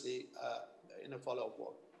rigorously in a follow-up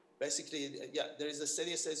work. Basically, yeah, there is a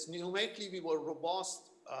steady state. Numerically, we were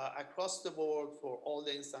robust across the board for all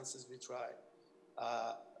the instances we tried,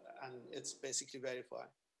 and it's basically verified.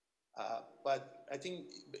 But I think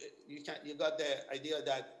you got the idea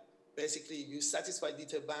that basically you satisfy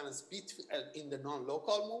detail balance in the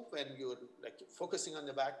non-local move when you're like focusing on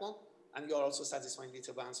the backbone, and you're also satisfying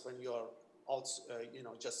detail balance when you're also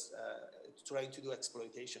just trying to do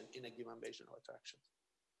exploitation in a given Bayesian of attractions.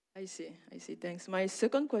 I see, thanks. My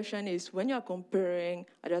second question is, when you're comparing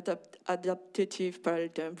adaptative parallel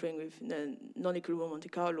tampering with non-equilibrium Monte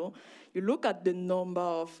Carlo, you look at the number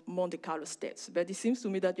of Monte Carlo steps, but it seems to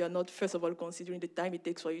me that you're not, first of all, considering the time it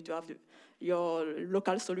takes for you to have your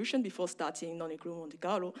local solution before starting non-equilibrium Monte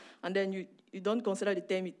Carlo, and then you don't consider the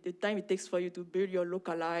time it takes for you to build your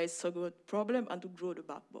localized surrogate problem and to grow the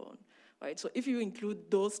backbone, right? So if you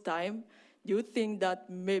include those time, do you think that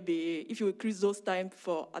maybe if you increase those time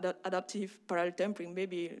for adaptive parallel tampering,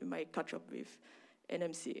 maybe you might catch up with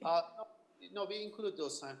NMC? No, we include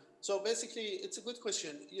those time. So basically, it's a good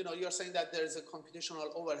question. You're saying that there is a computational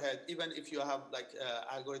overhead, even if you have like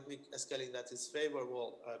algorithmic scaling that is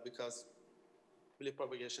favorable because Philip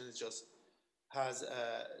propagation is just has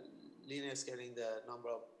linear scaling the number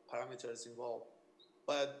of parameters involved.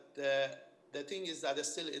 But the thing is that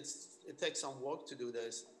still it takes some work to do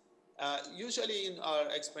this. Usually in our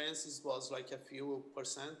experiences was like a few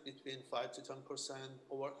percent, between 5 to 10%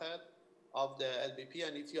 overhead of the LBP.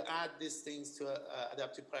 And if you add these things to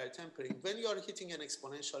adaptive parallel tampering, when you are hitting an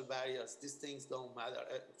exponential barriers, these things don't matter.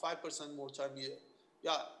 5% more time, you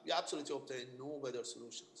absolutely obtain no better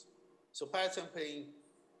solutions. So parallel tampering,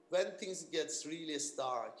 when things gets really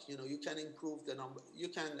stark, you can improve the number, you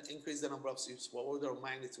can increase the number of sweeps for order of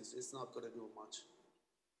magnitudes. It's not going to do much.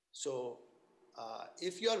 So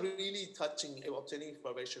if you are really obtaining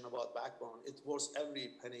information about backbone, it's worth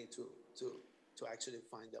every penny to actually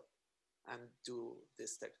find them and do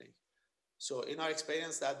this technique. So in our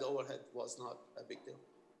experience, that the overhead was not a big deal.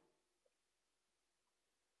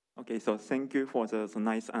 Okay, so thank you for the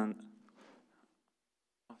nice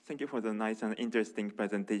and interesting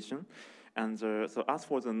presentation. And so as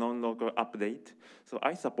for the non-local update, so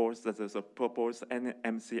I suppose that the proposed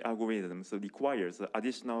NMC algorithm requires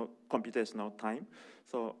additional computational time.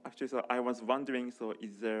 So actually, I was wondering,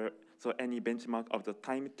 is there any benchmark of the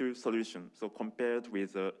time to solution, compared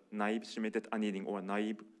with naive simulated annealing or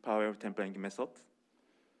naive parallel tempering methods?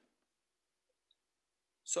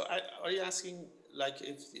 So are you asking like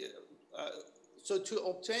if, so to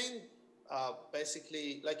obtain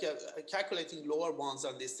basically, like calculating lower bounds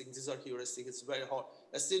on these things, these are heuristic, it's very hard.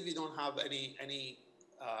 Still, we don't have any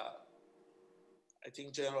I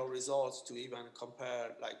think, general results to even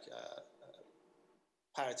compare like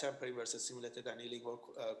parallel tempering versus simulated annealing or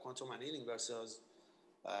quantum annealing versus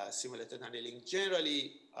simulated annealing.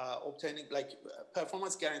 Generally, obtaining like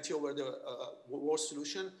performance guarantee over the worst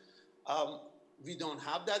solution, we don't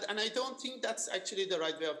have that. And I don't think that's actually the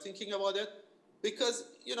right way of thinking about it, because,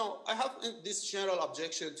 you know, I have this general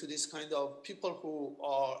objection to this kind of people who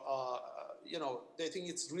are, you know, they think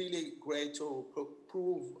it's really great to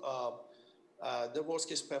prove the worst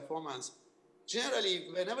case performance. Generally,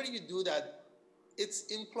 whenever you do that, it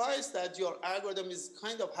implies that your algorithm is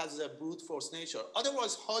kind of has a brute force nature.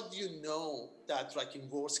 Otherwise, how do you know that, like, in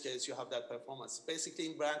worst case you have that performance? Basically,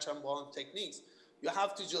 in branch and bound techniques, you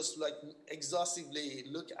have to just like exhaustively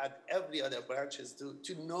look at every other branches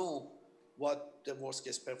to know what the worst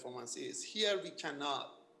case performance is. Here we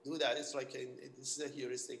cannot do that. It's like this is a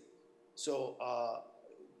heuristic. So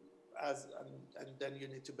and then you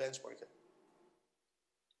need to benchmark it.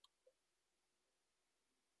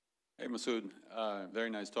 Hey, Masoud, very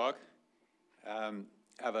nice talk. I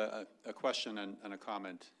have a question and a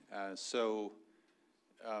comment. The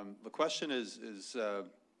question is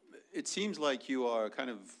it seems like you are kind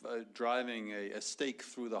of driving a stake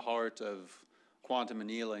through the heart of quantum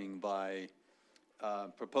annealing by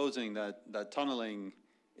proposing that tunneling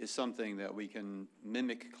is something that we can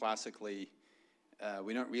mimic classically.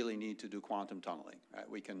 We don't really need to do quantum tunneling, right?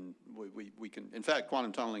 We can, in fact,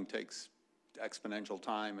 quantum tunneling takes exponential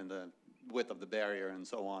time and the width of the barrier and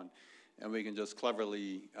so on. And we can just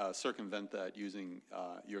cleverly circumvent that using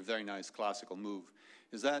your very nice classical move.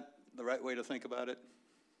 Is that the right way to think about it?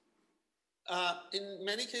 In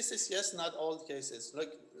many cases, yes, not all cases.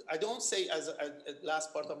 Like, I don't say, as a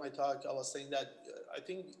last part of my talk, I was saying that I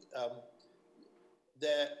think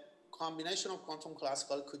the combination of quantum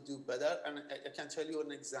classical could do better, and I can tell you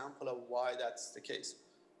an example of why that's the case.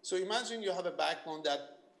 So imagine you have a backbone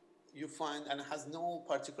that you find and has no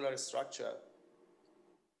particular structure,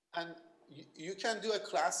 and you can do a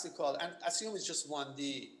classical, and assume it's just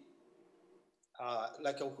 1D,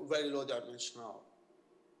 like a very low dimensional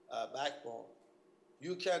backbone.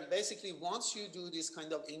 You can basically, once you do this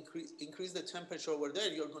kind of increase the temperature over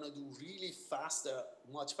there, you're going to do really faster,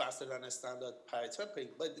 much faster than a standard paratempering.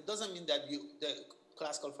 But it doesn't mean that the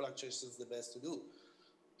classical fluctuation is the best to do.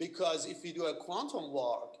 Because if you do a quantum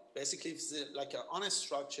walk, basically it's like an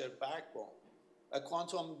unstructured backbone. A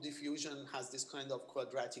quantum diffusion has this kind of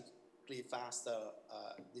quadratically faster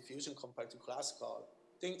diffusion compared to classical.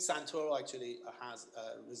 I think Santoro actually has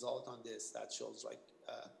a result on this that shows, like,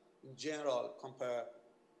 in general, compared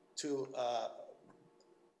to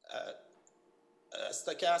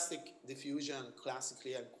stochastic diffusion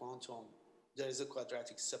classically and quantum, there is a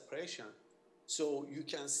quadratic separation. So you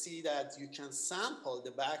can see that you can sample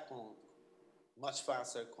the backbone much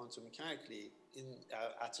faster quantum mechanically,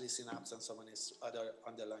 at least in absence of any other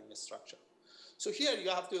underlying structure. So here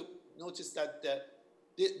you have to notice that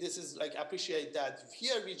this is like, appreciate that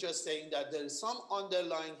here we're just saying that there is some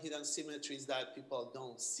underlying hidden symmetries that people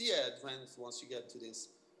don't see it once you get to this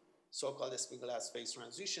so-called spin glass phase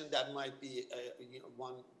transition that might be,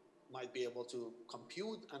 one might be able to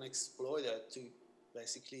compute and exploit it to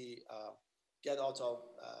basically get out of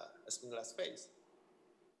a spin glass phase.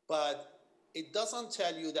 But it doesn't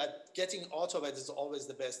tell you that getting out of it is always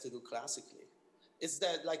the best to do classically. It's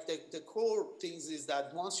that, like, the core things is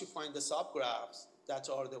that once you find the subgraphs that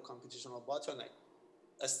are the computational bottleneck,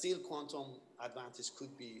 a still quantum advantage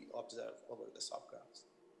could be observed over the subgraphs.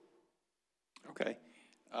 Okay.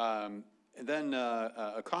 And then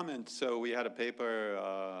a comment. So we had a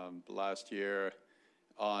paper last year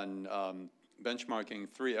on benchmarking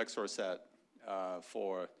 3 XOR set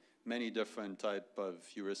for many different type of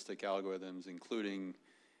heuristic algorithms, including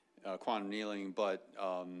quantum annealing, but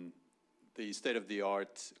the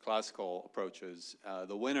state-of-the-art classical approaches.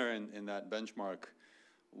 The winner in that benchmark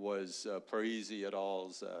was Parisi et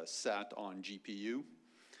al.'s SAT on GPU.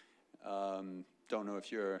 Don't know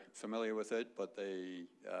if you're familiar with it, but they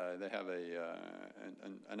have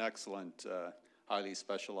an excellent, highly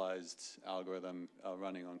specialized algorithm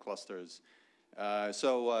running on clusters.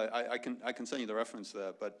 So I can send you the reference to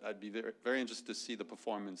that, but I'd be very, very interested to see the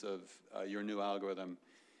performance of your new algorithm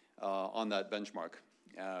on that benchmark.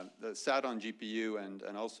 The SAT on GPU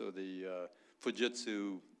and also the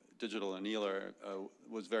Fujitsu digital annealer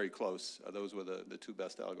was very close. Those were the 2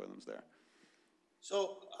 best algorithms there.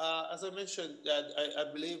 So as I mentioned, that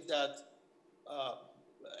I believe that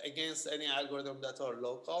against any algorithm that are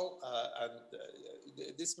local,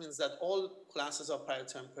 and this means that all classes of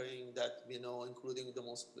paratempering that we know, including the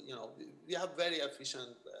most, we have very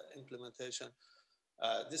efficient implementation.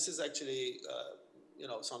 This is actually,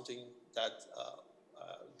 something that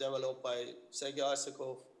developed by Sergei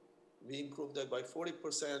Arsakov. We improved it by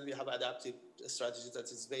 40%. We have adaptive strategies that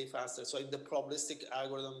is way faster. So in the probabilistic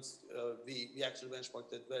algorithms, we actually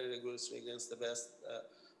benchmarked it very rigorously against the best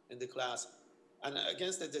in the class. And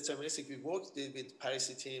against the deterministic, we worked with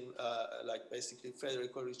Parisi team, like basically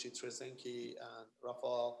Federico Ricci, Trezenki, and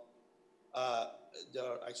Rafael.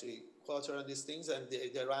 They're actually co-author on these things, and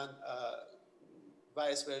they ran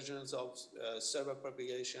various versions of server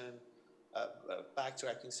propagation,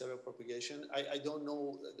 backtracking server propagation. I don't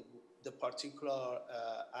know the particular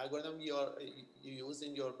algorithm you use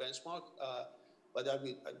in your benchmark, but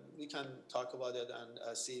we can talk about it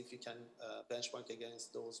and see if you can benchmark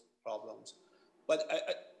against those problems. But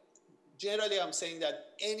generally, I'm saying that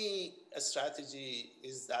any strategy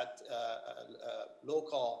is that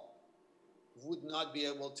local would not be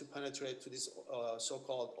able to penetrate to this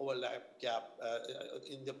so-called overlap gap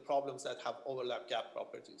in the problems that have overlap gap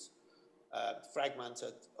properties,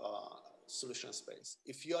 fragmented solution space.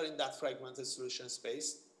 If you are in that fragmented solution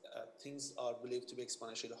space, things are believed to be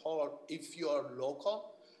exponentially hard if you are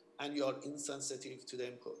local and you are insensitive to the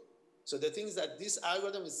input. So the things that this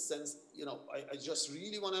algorithm is, I just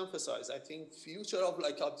really want to emphasize. I think future of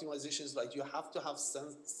like optimizations, like you have to have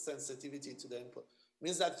sensitivity to the input.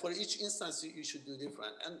 Means that for each instance you should do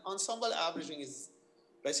different. And ensemble averaging is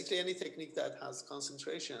basically any technique that has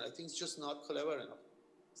concentration. I think it's just not clever enough.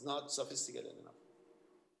 It's not sophisticated enough.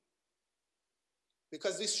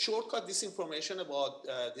 Because this shortcut, this information about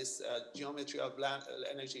this geometry of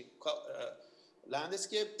energy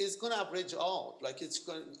landscape is going to average out. Like it's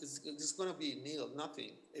going to be nil,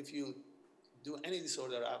 nothing, if you do any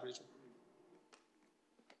disorder averaging.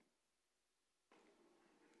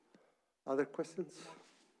 Other questions?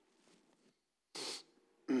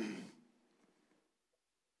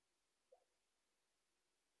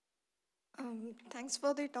 Thanks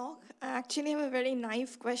for the talk. I actually have a very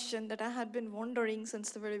naive question that I had been wondering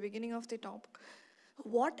since the very beginning of the talk.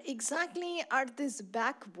 What exactly are these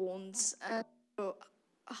backbones, and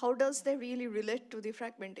how does they really relate to the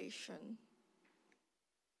fragmentation?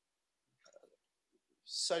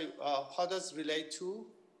 Sorry, how does relate to?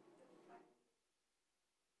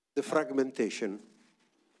 The fragmentation.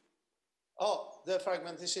 Oh, the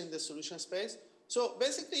fragmentation in the solution space. So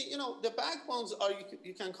basically, the backbones are,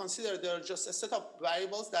 you can consider they're just a set of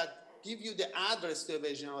variables that give you the address to a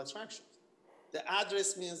Bayesian attraction. The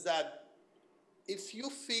address means that if you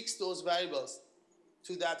fix those variables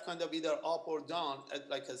to that kind of either up or down,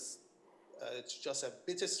 like it's just a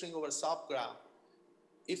bit string over subgraph,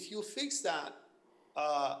 if you fix that,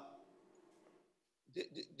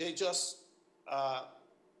 they just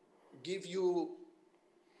give you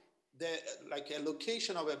like a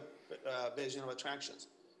location of a Bayesian of attractions.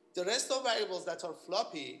 The rest of variables that are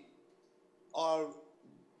floppy are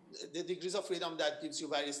the degrees of freedom that gives you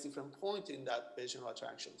various different points in that Bayesian of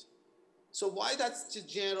attractions. So why that's the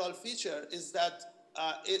general feature is that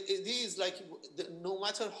it is like no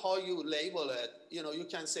matter how you label it, you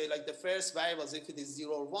can say like the first variables, if it is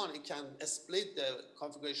 0 or 1, it can split the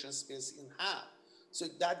configuration space in half. So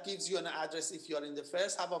that gives you an address if you are in the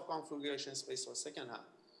first half of configuration space or second half.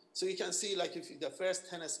 So you can see like if the first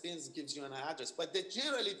 10 spins gives you an address. But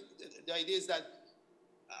generally, the idea is that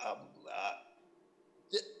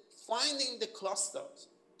finding the clusters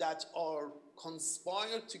that are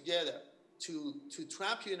conspired together to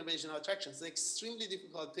trap you in a Bayesian attraction is an extremely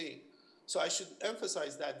difficult thing. So I should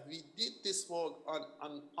emphasize that we did this work on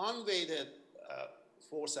an unweighted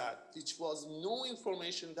foreset, which was no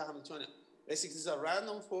information to Hamiltonian. Basically, it's a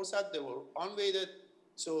random foreset. They were unweighted.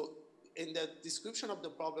 So in the description of the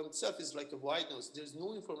problem itself is like a white noise. There's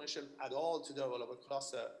no information at all to develop a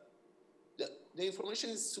cluster. The information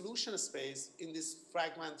is solution space in this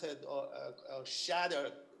fragmented or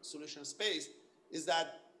shattered solution space is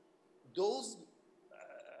that those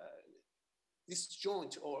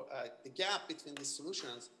disjoint or the gap between these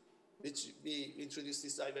solutions, which we introduce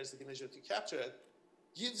this diversity measure to capture it,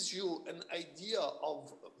 gives you an idea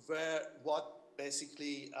of what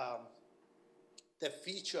basically the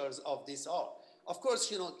features of this are. Of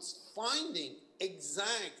course, finding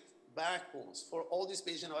exact backbones for all these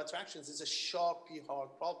Bayesian attractions is a sharply hard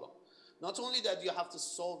problem. Not only that you have to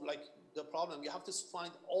solve like the problem, you have to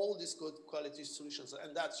find all these good quality solutions,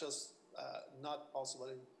 and that's just not possible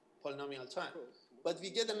in polynomial time. But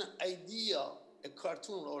we get an idea, a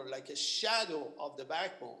cartoon or like a shadow of the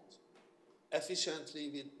backbones efficiently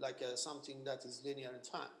with like something that is linear in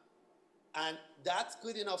time. And that's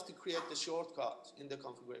good enough to create the shortcut in the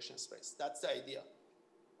configuration space. That's the idea.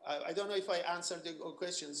 I don't know if I answered the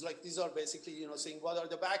questions. Like these are basically, saying what are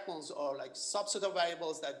the backbones or like subset of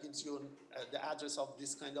variables that gives you the address of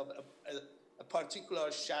this kind of a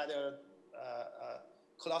particular shattered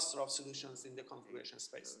cluster of solutions in the configuration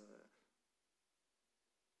space.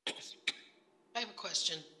 I have a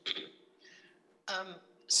question.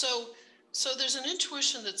 So So there's an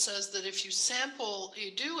intuition that says that if you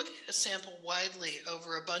do a sample widely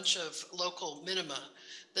over a bunch of local minima,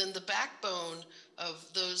 then the backbone of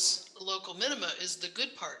those local minima is the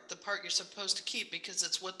good part, the part you're supposed to keep because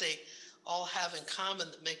it's what they all have in common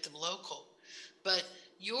that make them local. But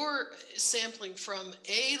you're sampling from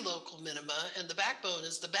a local minima, and the backbone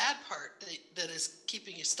is the bad part that is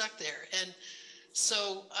keeping you stuck there. And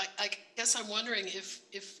so I guess I'm wondering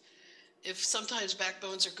if sometimes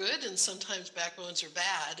backbones are good and sometimes backbones are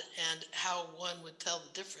bad, and how one would tell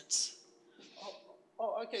the difference.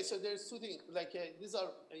 Oh, okay. So there's two things. Like these are,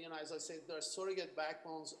 as I said, there are surrogate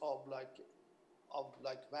backbones of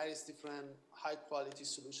various different high quality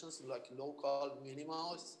solutions, like local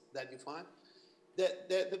minimals that you find.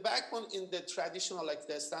 The backbone in the traditional, like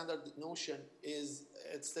the standard notion,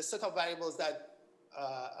 it's the set of variables that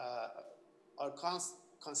are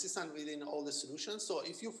consistent within all the solutions. So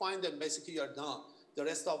if you find them, basically you're done. The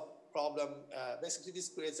rest of problem, basically this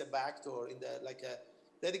creates a backdoor in the like a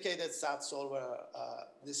dedicated SAT solver.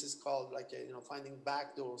 This is called like finding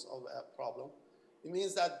backdoors of a problem. It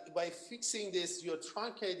means that by fixing this, you're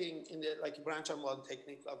truncating in the like branch and one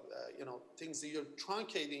technique of things that you're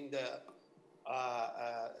truncating the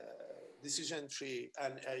decision tree,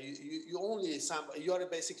 and you only sample. You are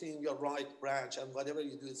basically in your right branch, and whatever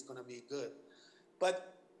you do is going to be good.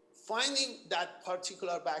 But finding that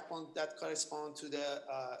particular backbone that corresponds to the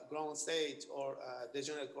ground state or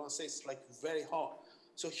degenerate ground state is like very hard.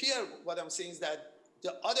 So here, what I'm saying is that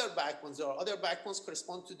the other backbones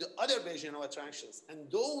correspond to the other Bayesian attractions,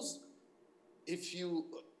 and those, if you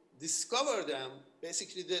discover them,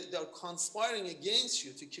 basically they're conspiring against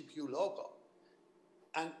you to keep you local.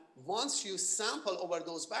 And once you sample over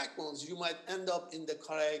those backbones, you might end up in the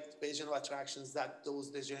correct Bayesian attractions that those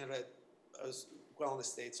degenerate ground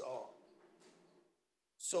states are.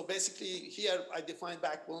 So basically here I define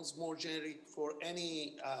backbones more generic for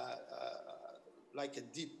any like a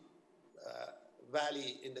deep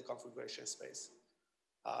valley in the configuration space.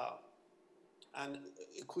 And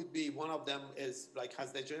it could be one of them is like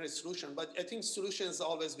has the generic solution, but I think solution is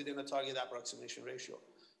always within a target approximation ratio.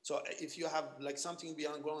 So if you have like something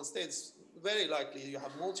beyond ground states, very likely you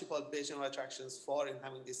have multiple Bayesian attractions far in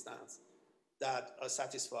having distance that are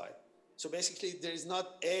satisfied. So basically there is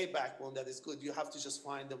not a backbone that is good. You have to just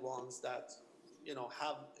find the ones that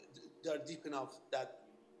they're deep enough that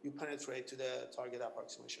you penetrate to the target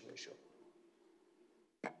approximation ratio.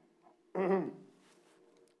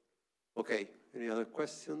 Okay, any other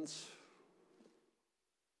questions?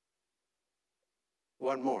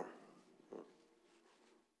 One more.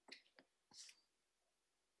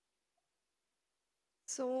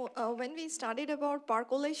 So when we studied about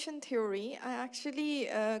percolation theory, I actually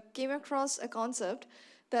came across a concept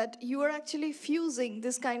that you are actually fusing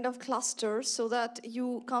this kind of clusters so that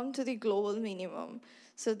you come to the global minimum.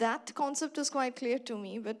 So that concept is quite clear to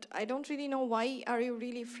me, but I don't really know why are you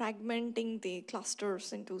really fragmenting the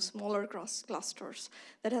clusters into smaller clusters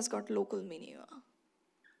that has got local minima.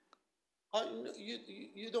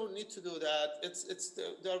 You don't need to do that.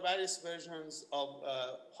 There are various versions of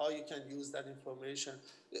how you can use that information.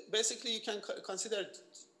 Basically, you can consider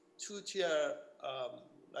two-tier,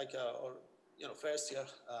 first tier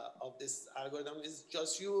of this algorithm is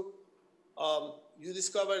just you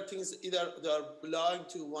discover things either they are belong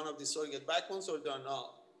to one of the surrogate backbones or they are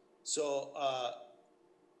not. So,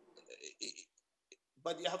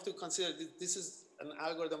 but you have to consider this is an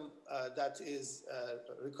algorithm that is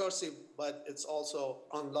recursive, but it's also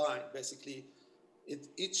online. Basically,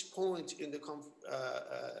 each point in the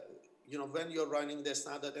when you're running the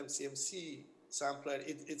standard MCMC sampler,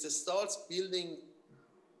 it starts building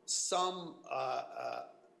some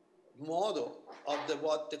model of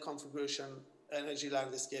what the configuration energy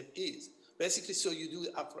landscape is. Basically, so you do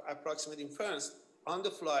approximate inference on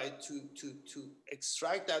the fly to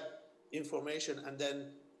extract that information, and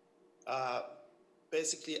then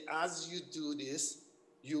basically as you do this,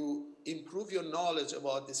 you improve your knowledge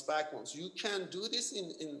about these backbones. You can do this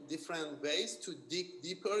in different ways to dig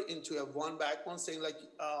deeper into one backbone, saying like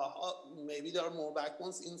maybe there are more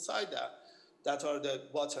backbones inside that are the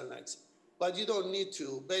bottlenecks. But you don't need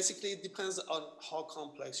to. Basically, it depends on how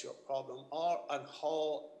complex your problem are and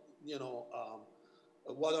how,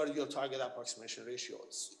 what are your target approximation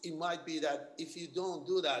ratios. It might be that if you don't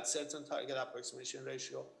do that, certain target approximation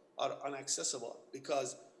ratio are inaccessible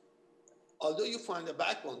because although you find a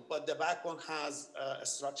backbone, but the backbone has a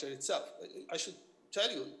structure itself. I should tell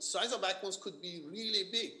you, size of backbones could be really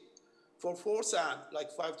big. For 4SAT,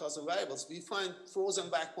 like 5,000 variables, we find frozen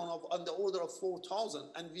backbone on the order of 4,000,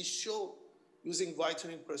 and we show using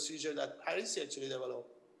Whitening procedure that Paris actually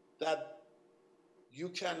developed that you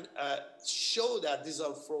can show that these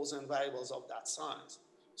are frozen variables of that size.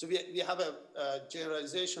 So we have a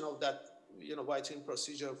generalization of that Whiting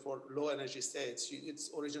procedure for low energy states. It's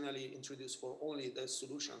originally introduced for only the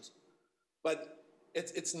solutions, but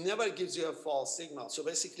it never gives you a false signal. So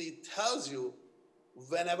basically it tells you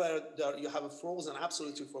whenever you have a frozen,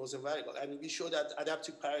 absolutely frozen variable. And we show that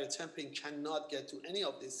adaptive parallel tempering cannot get to any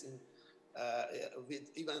of this with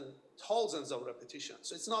even thousands of repetitions.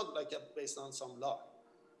 So it's not like based on some law.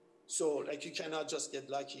 So like you cannot just get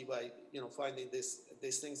lucky by finding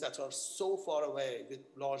these things that are so far away with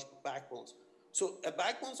large backbones. So a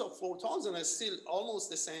backbones of 4,000 is still almost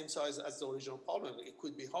the same size as the original problem. It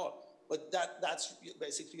could be hard, but that's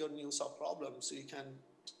basically your new sub-problem. So you can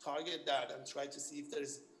target that and try to see if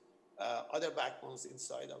there's other backbones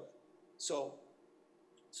inside of it. So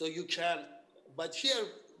you can, but here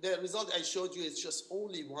the result I showed you is just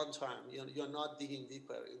only one time. You're not digging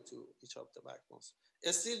deeper into each of the backbones.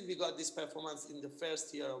 Still, we got this performance in the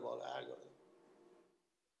first year of our algorithm.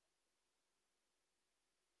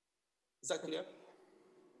 Is that clear?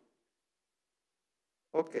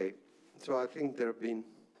 Okay, so I think there have been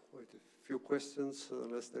quite a few questions,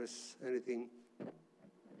 unless there's anything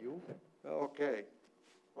new. Okay,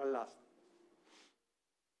 one last.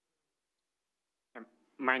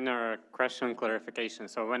 Minor question clarification.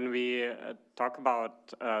 So when we talk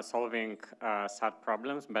about solving SAT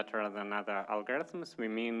problems better than other algorithms, we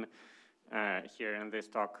mean here in this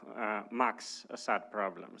talk max SAT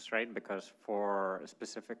problems, right? Because for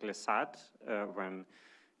specifically SAT, when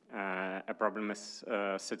a problem is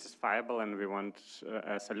satisfiable and we want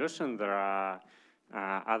a solution, there are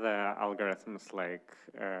other algorithms like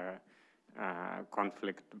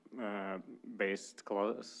conflict-based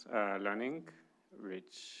close learning,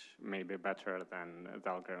 which may be better than the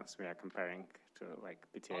algorithms we are comparing to, like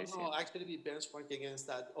PTAC. No, actually we benchmark against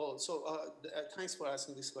that. Thanks for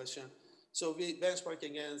asking this question. So we benchmark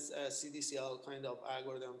against CDCL kind of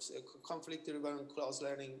algorithms. Conflict-driven close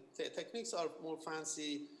learning techniques are more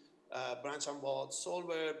fancy branch and baud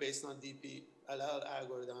solver based on DPLL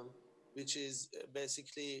algorithm, which is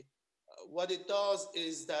basically what it does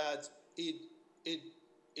is that it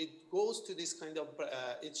goes to this kind of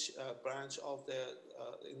each branch of the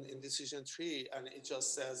in decision tree, and it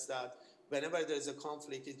just says that whenever there's a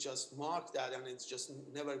conflict, it just mark that and it's just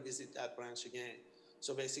never visit that branch again.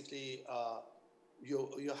 So basically,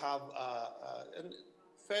 you have a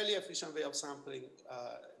fairly efficient way of sampling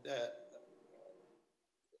the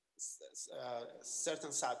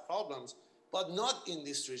certain SAT problems, but not in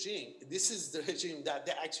this regime. This is the regime that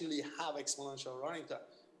they actually have exponential running time.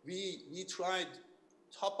 We tried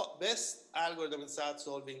best algorithm in SAT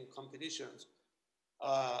solving competitions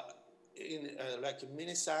in like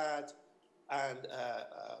Minisat and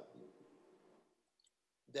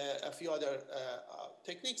a few other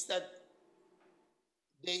techniques that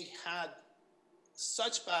they had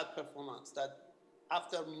such bad performance that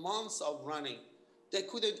after months of running, they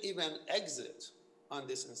couldn't even exit on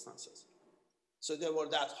these instances. So they were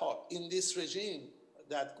that hard. In this regime,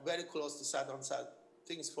 that very close to SAT on SAT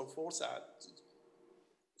things for 4SAT,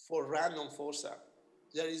 for random 4SAT,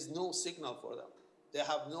 there is no signal for them. They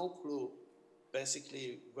have no clue,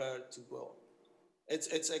 basically, where to go. It's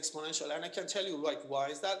exponential, and I can tell you like why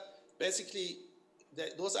is that. Basically,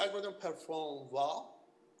 those algorithms perform well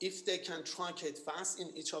if they can truncate fast in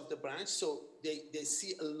each of the branches. So they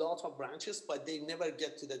see a lot of branches, but they never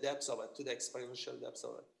get to the depths of it, to the exponential depths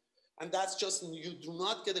of it. And that's just, you do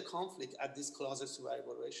not get a conflict at this closest to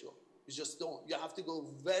variable ratio. You just don't. You have to go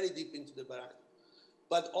very deep into the branch.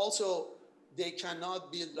 But also, they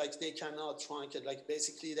cannot build, like they cannot truncate. Like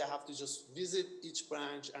basically, they have to just visit each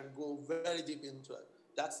branch and go very deep into it.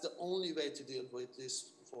 That's the only way to deal with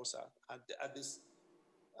this 4SAT at this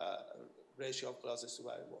ratio of closest to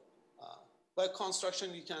variable. By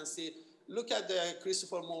construction, you can see, look at the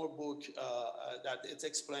Christopher Moore book that it's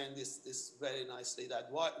explained this very nicely,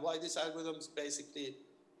 that why these algorithms basically,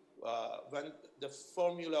 when the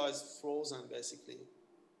formula is frozen, basically,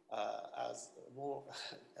 as Moore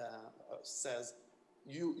says,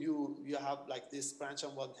 you have like this branch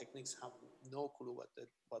and baud techniques have no clue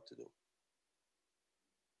what to do.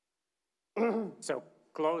 So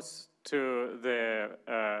close to the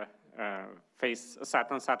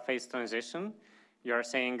SAT on SAT phase transition, you're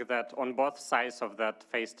saying that on both sides of that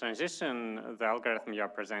phase transition, the algorithm you're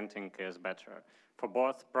presenting is better. For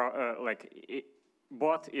both,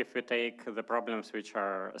 both if we take the problems which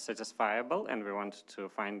are satisfiable and we want to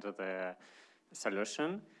find the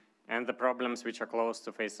solution, and the problems which are close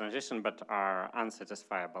to phase transition but are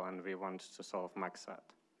unsatisfiable and we want to solve max SAT,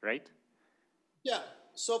 right? Yeah.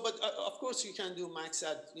 So, but of course you can do max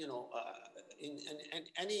SAT, in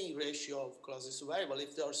any ratio of clauses to variable,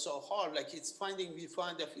 if they are so hard, like it's finding, we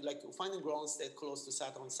find that like finding ground state close to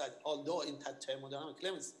Saturn side, although in thermodynamic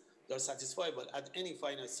limits they're satisfiable, at any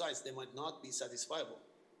finite size they might not be satisfiable.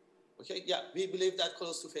 Okay, yeah, we believe that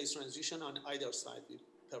close to phase transition on either side will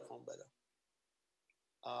perform better.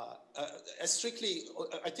 Strictly,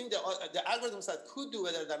 I think the algorithms that could do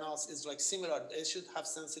better than us is like similar. They should have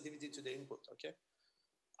sensitivity to the input. Okay,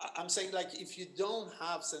 I'm saying like if you don't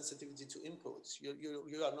have sensitivity to inputs,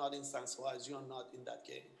 you are not instance-wise. You are not in that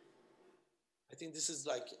game. I think this is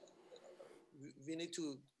like we need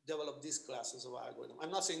to develop these classes of algorithm.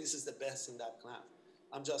 I'm not saying this is the best in that class.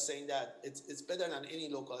 I'm just saying that it's better than any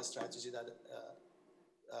local strategy that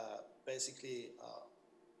basically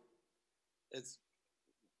it's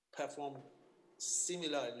performed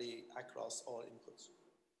similarly across all inputs.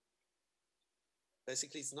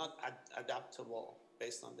 Basically, it's not adaptable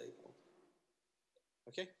based on the input.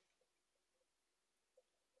 Okay?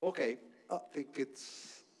 Okay, I think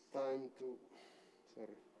it's time to,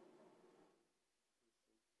 sorry,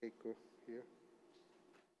 take here.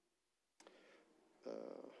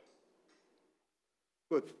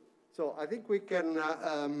 Good. So I think we can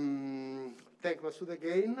thank Masoud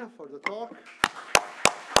again for the talk.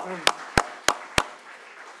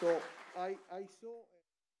 So I saw.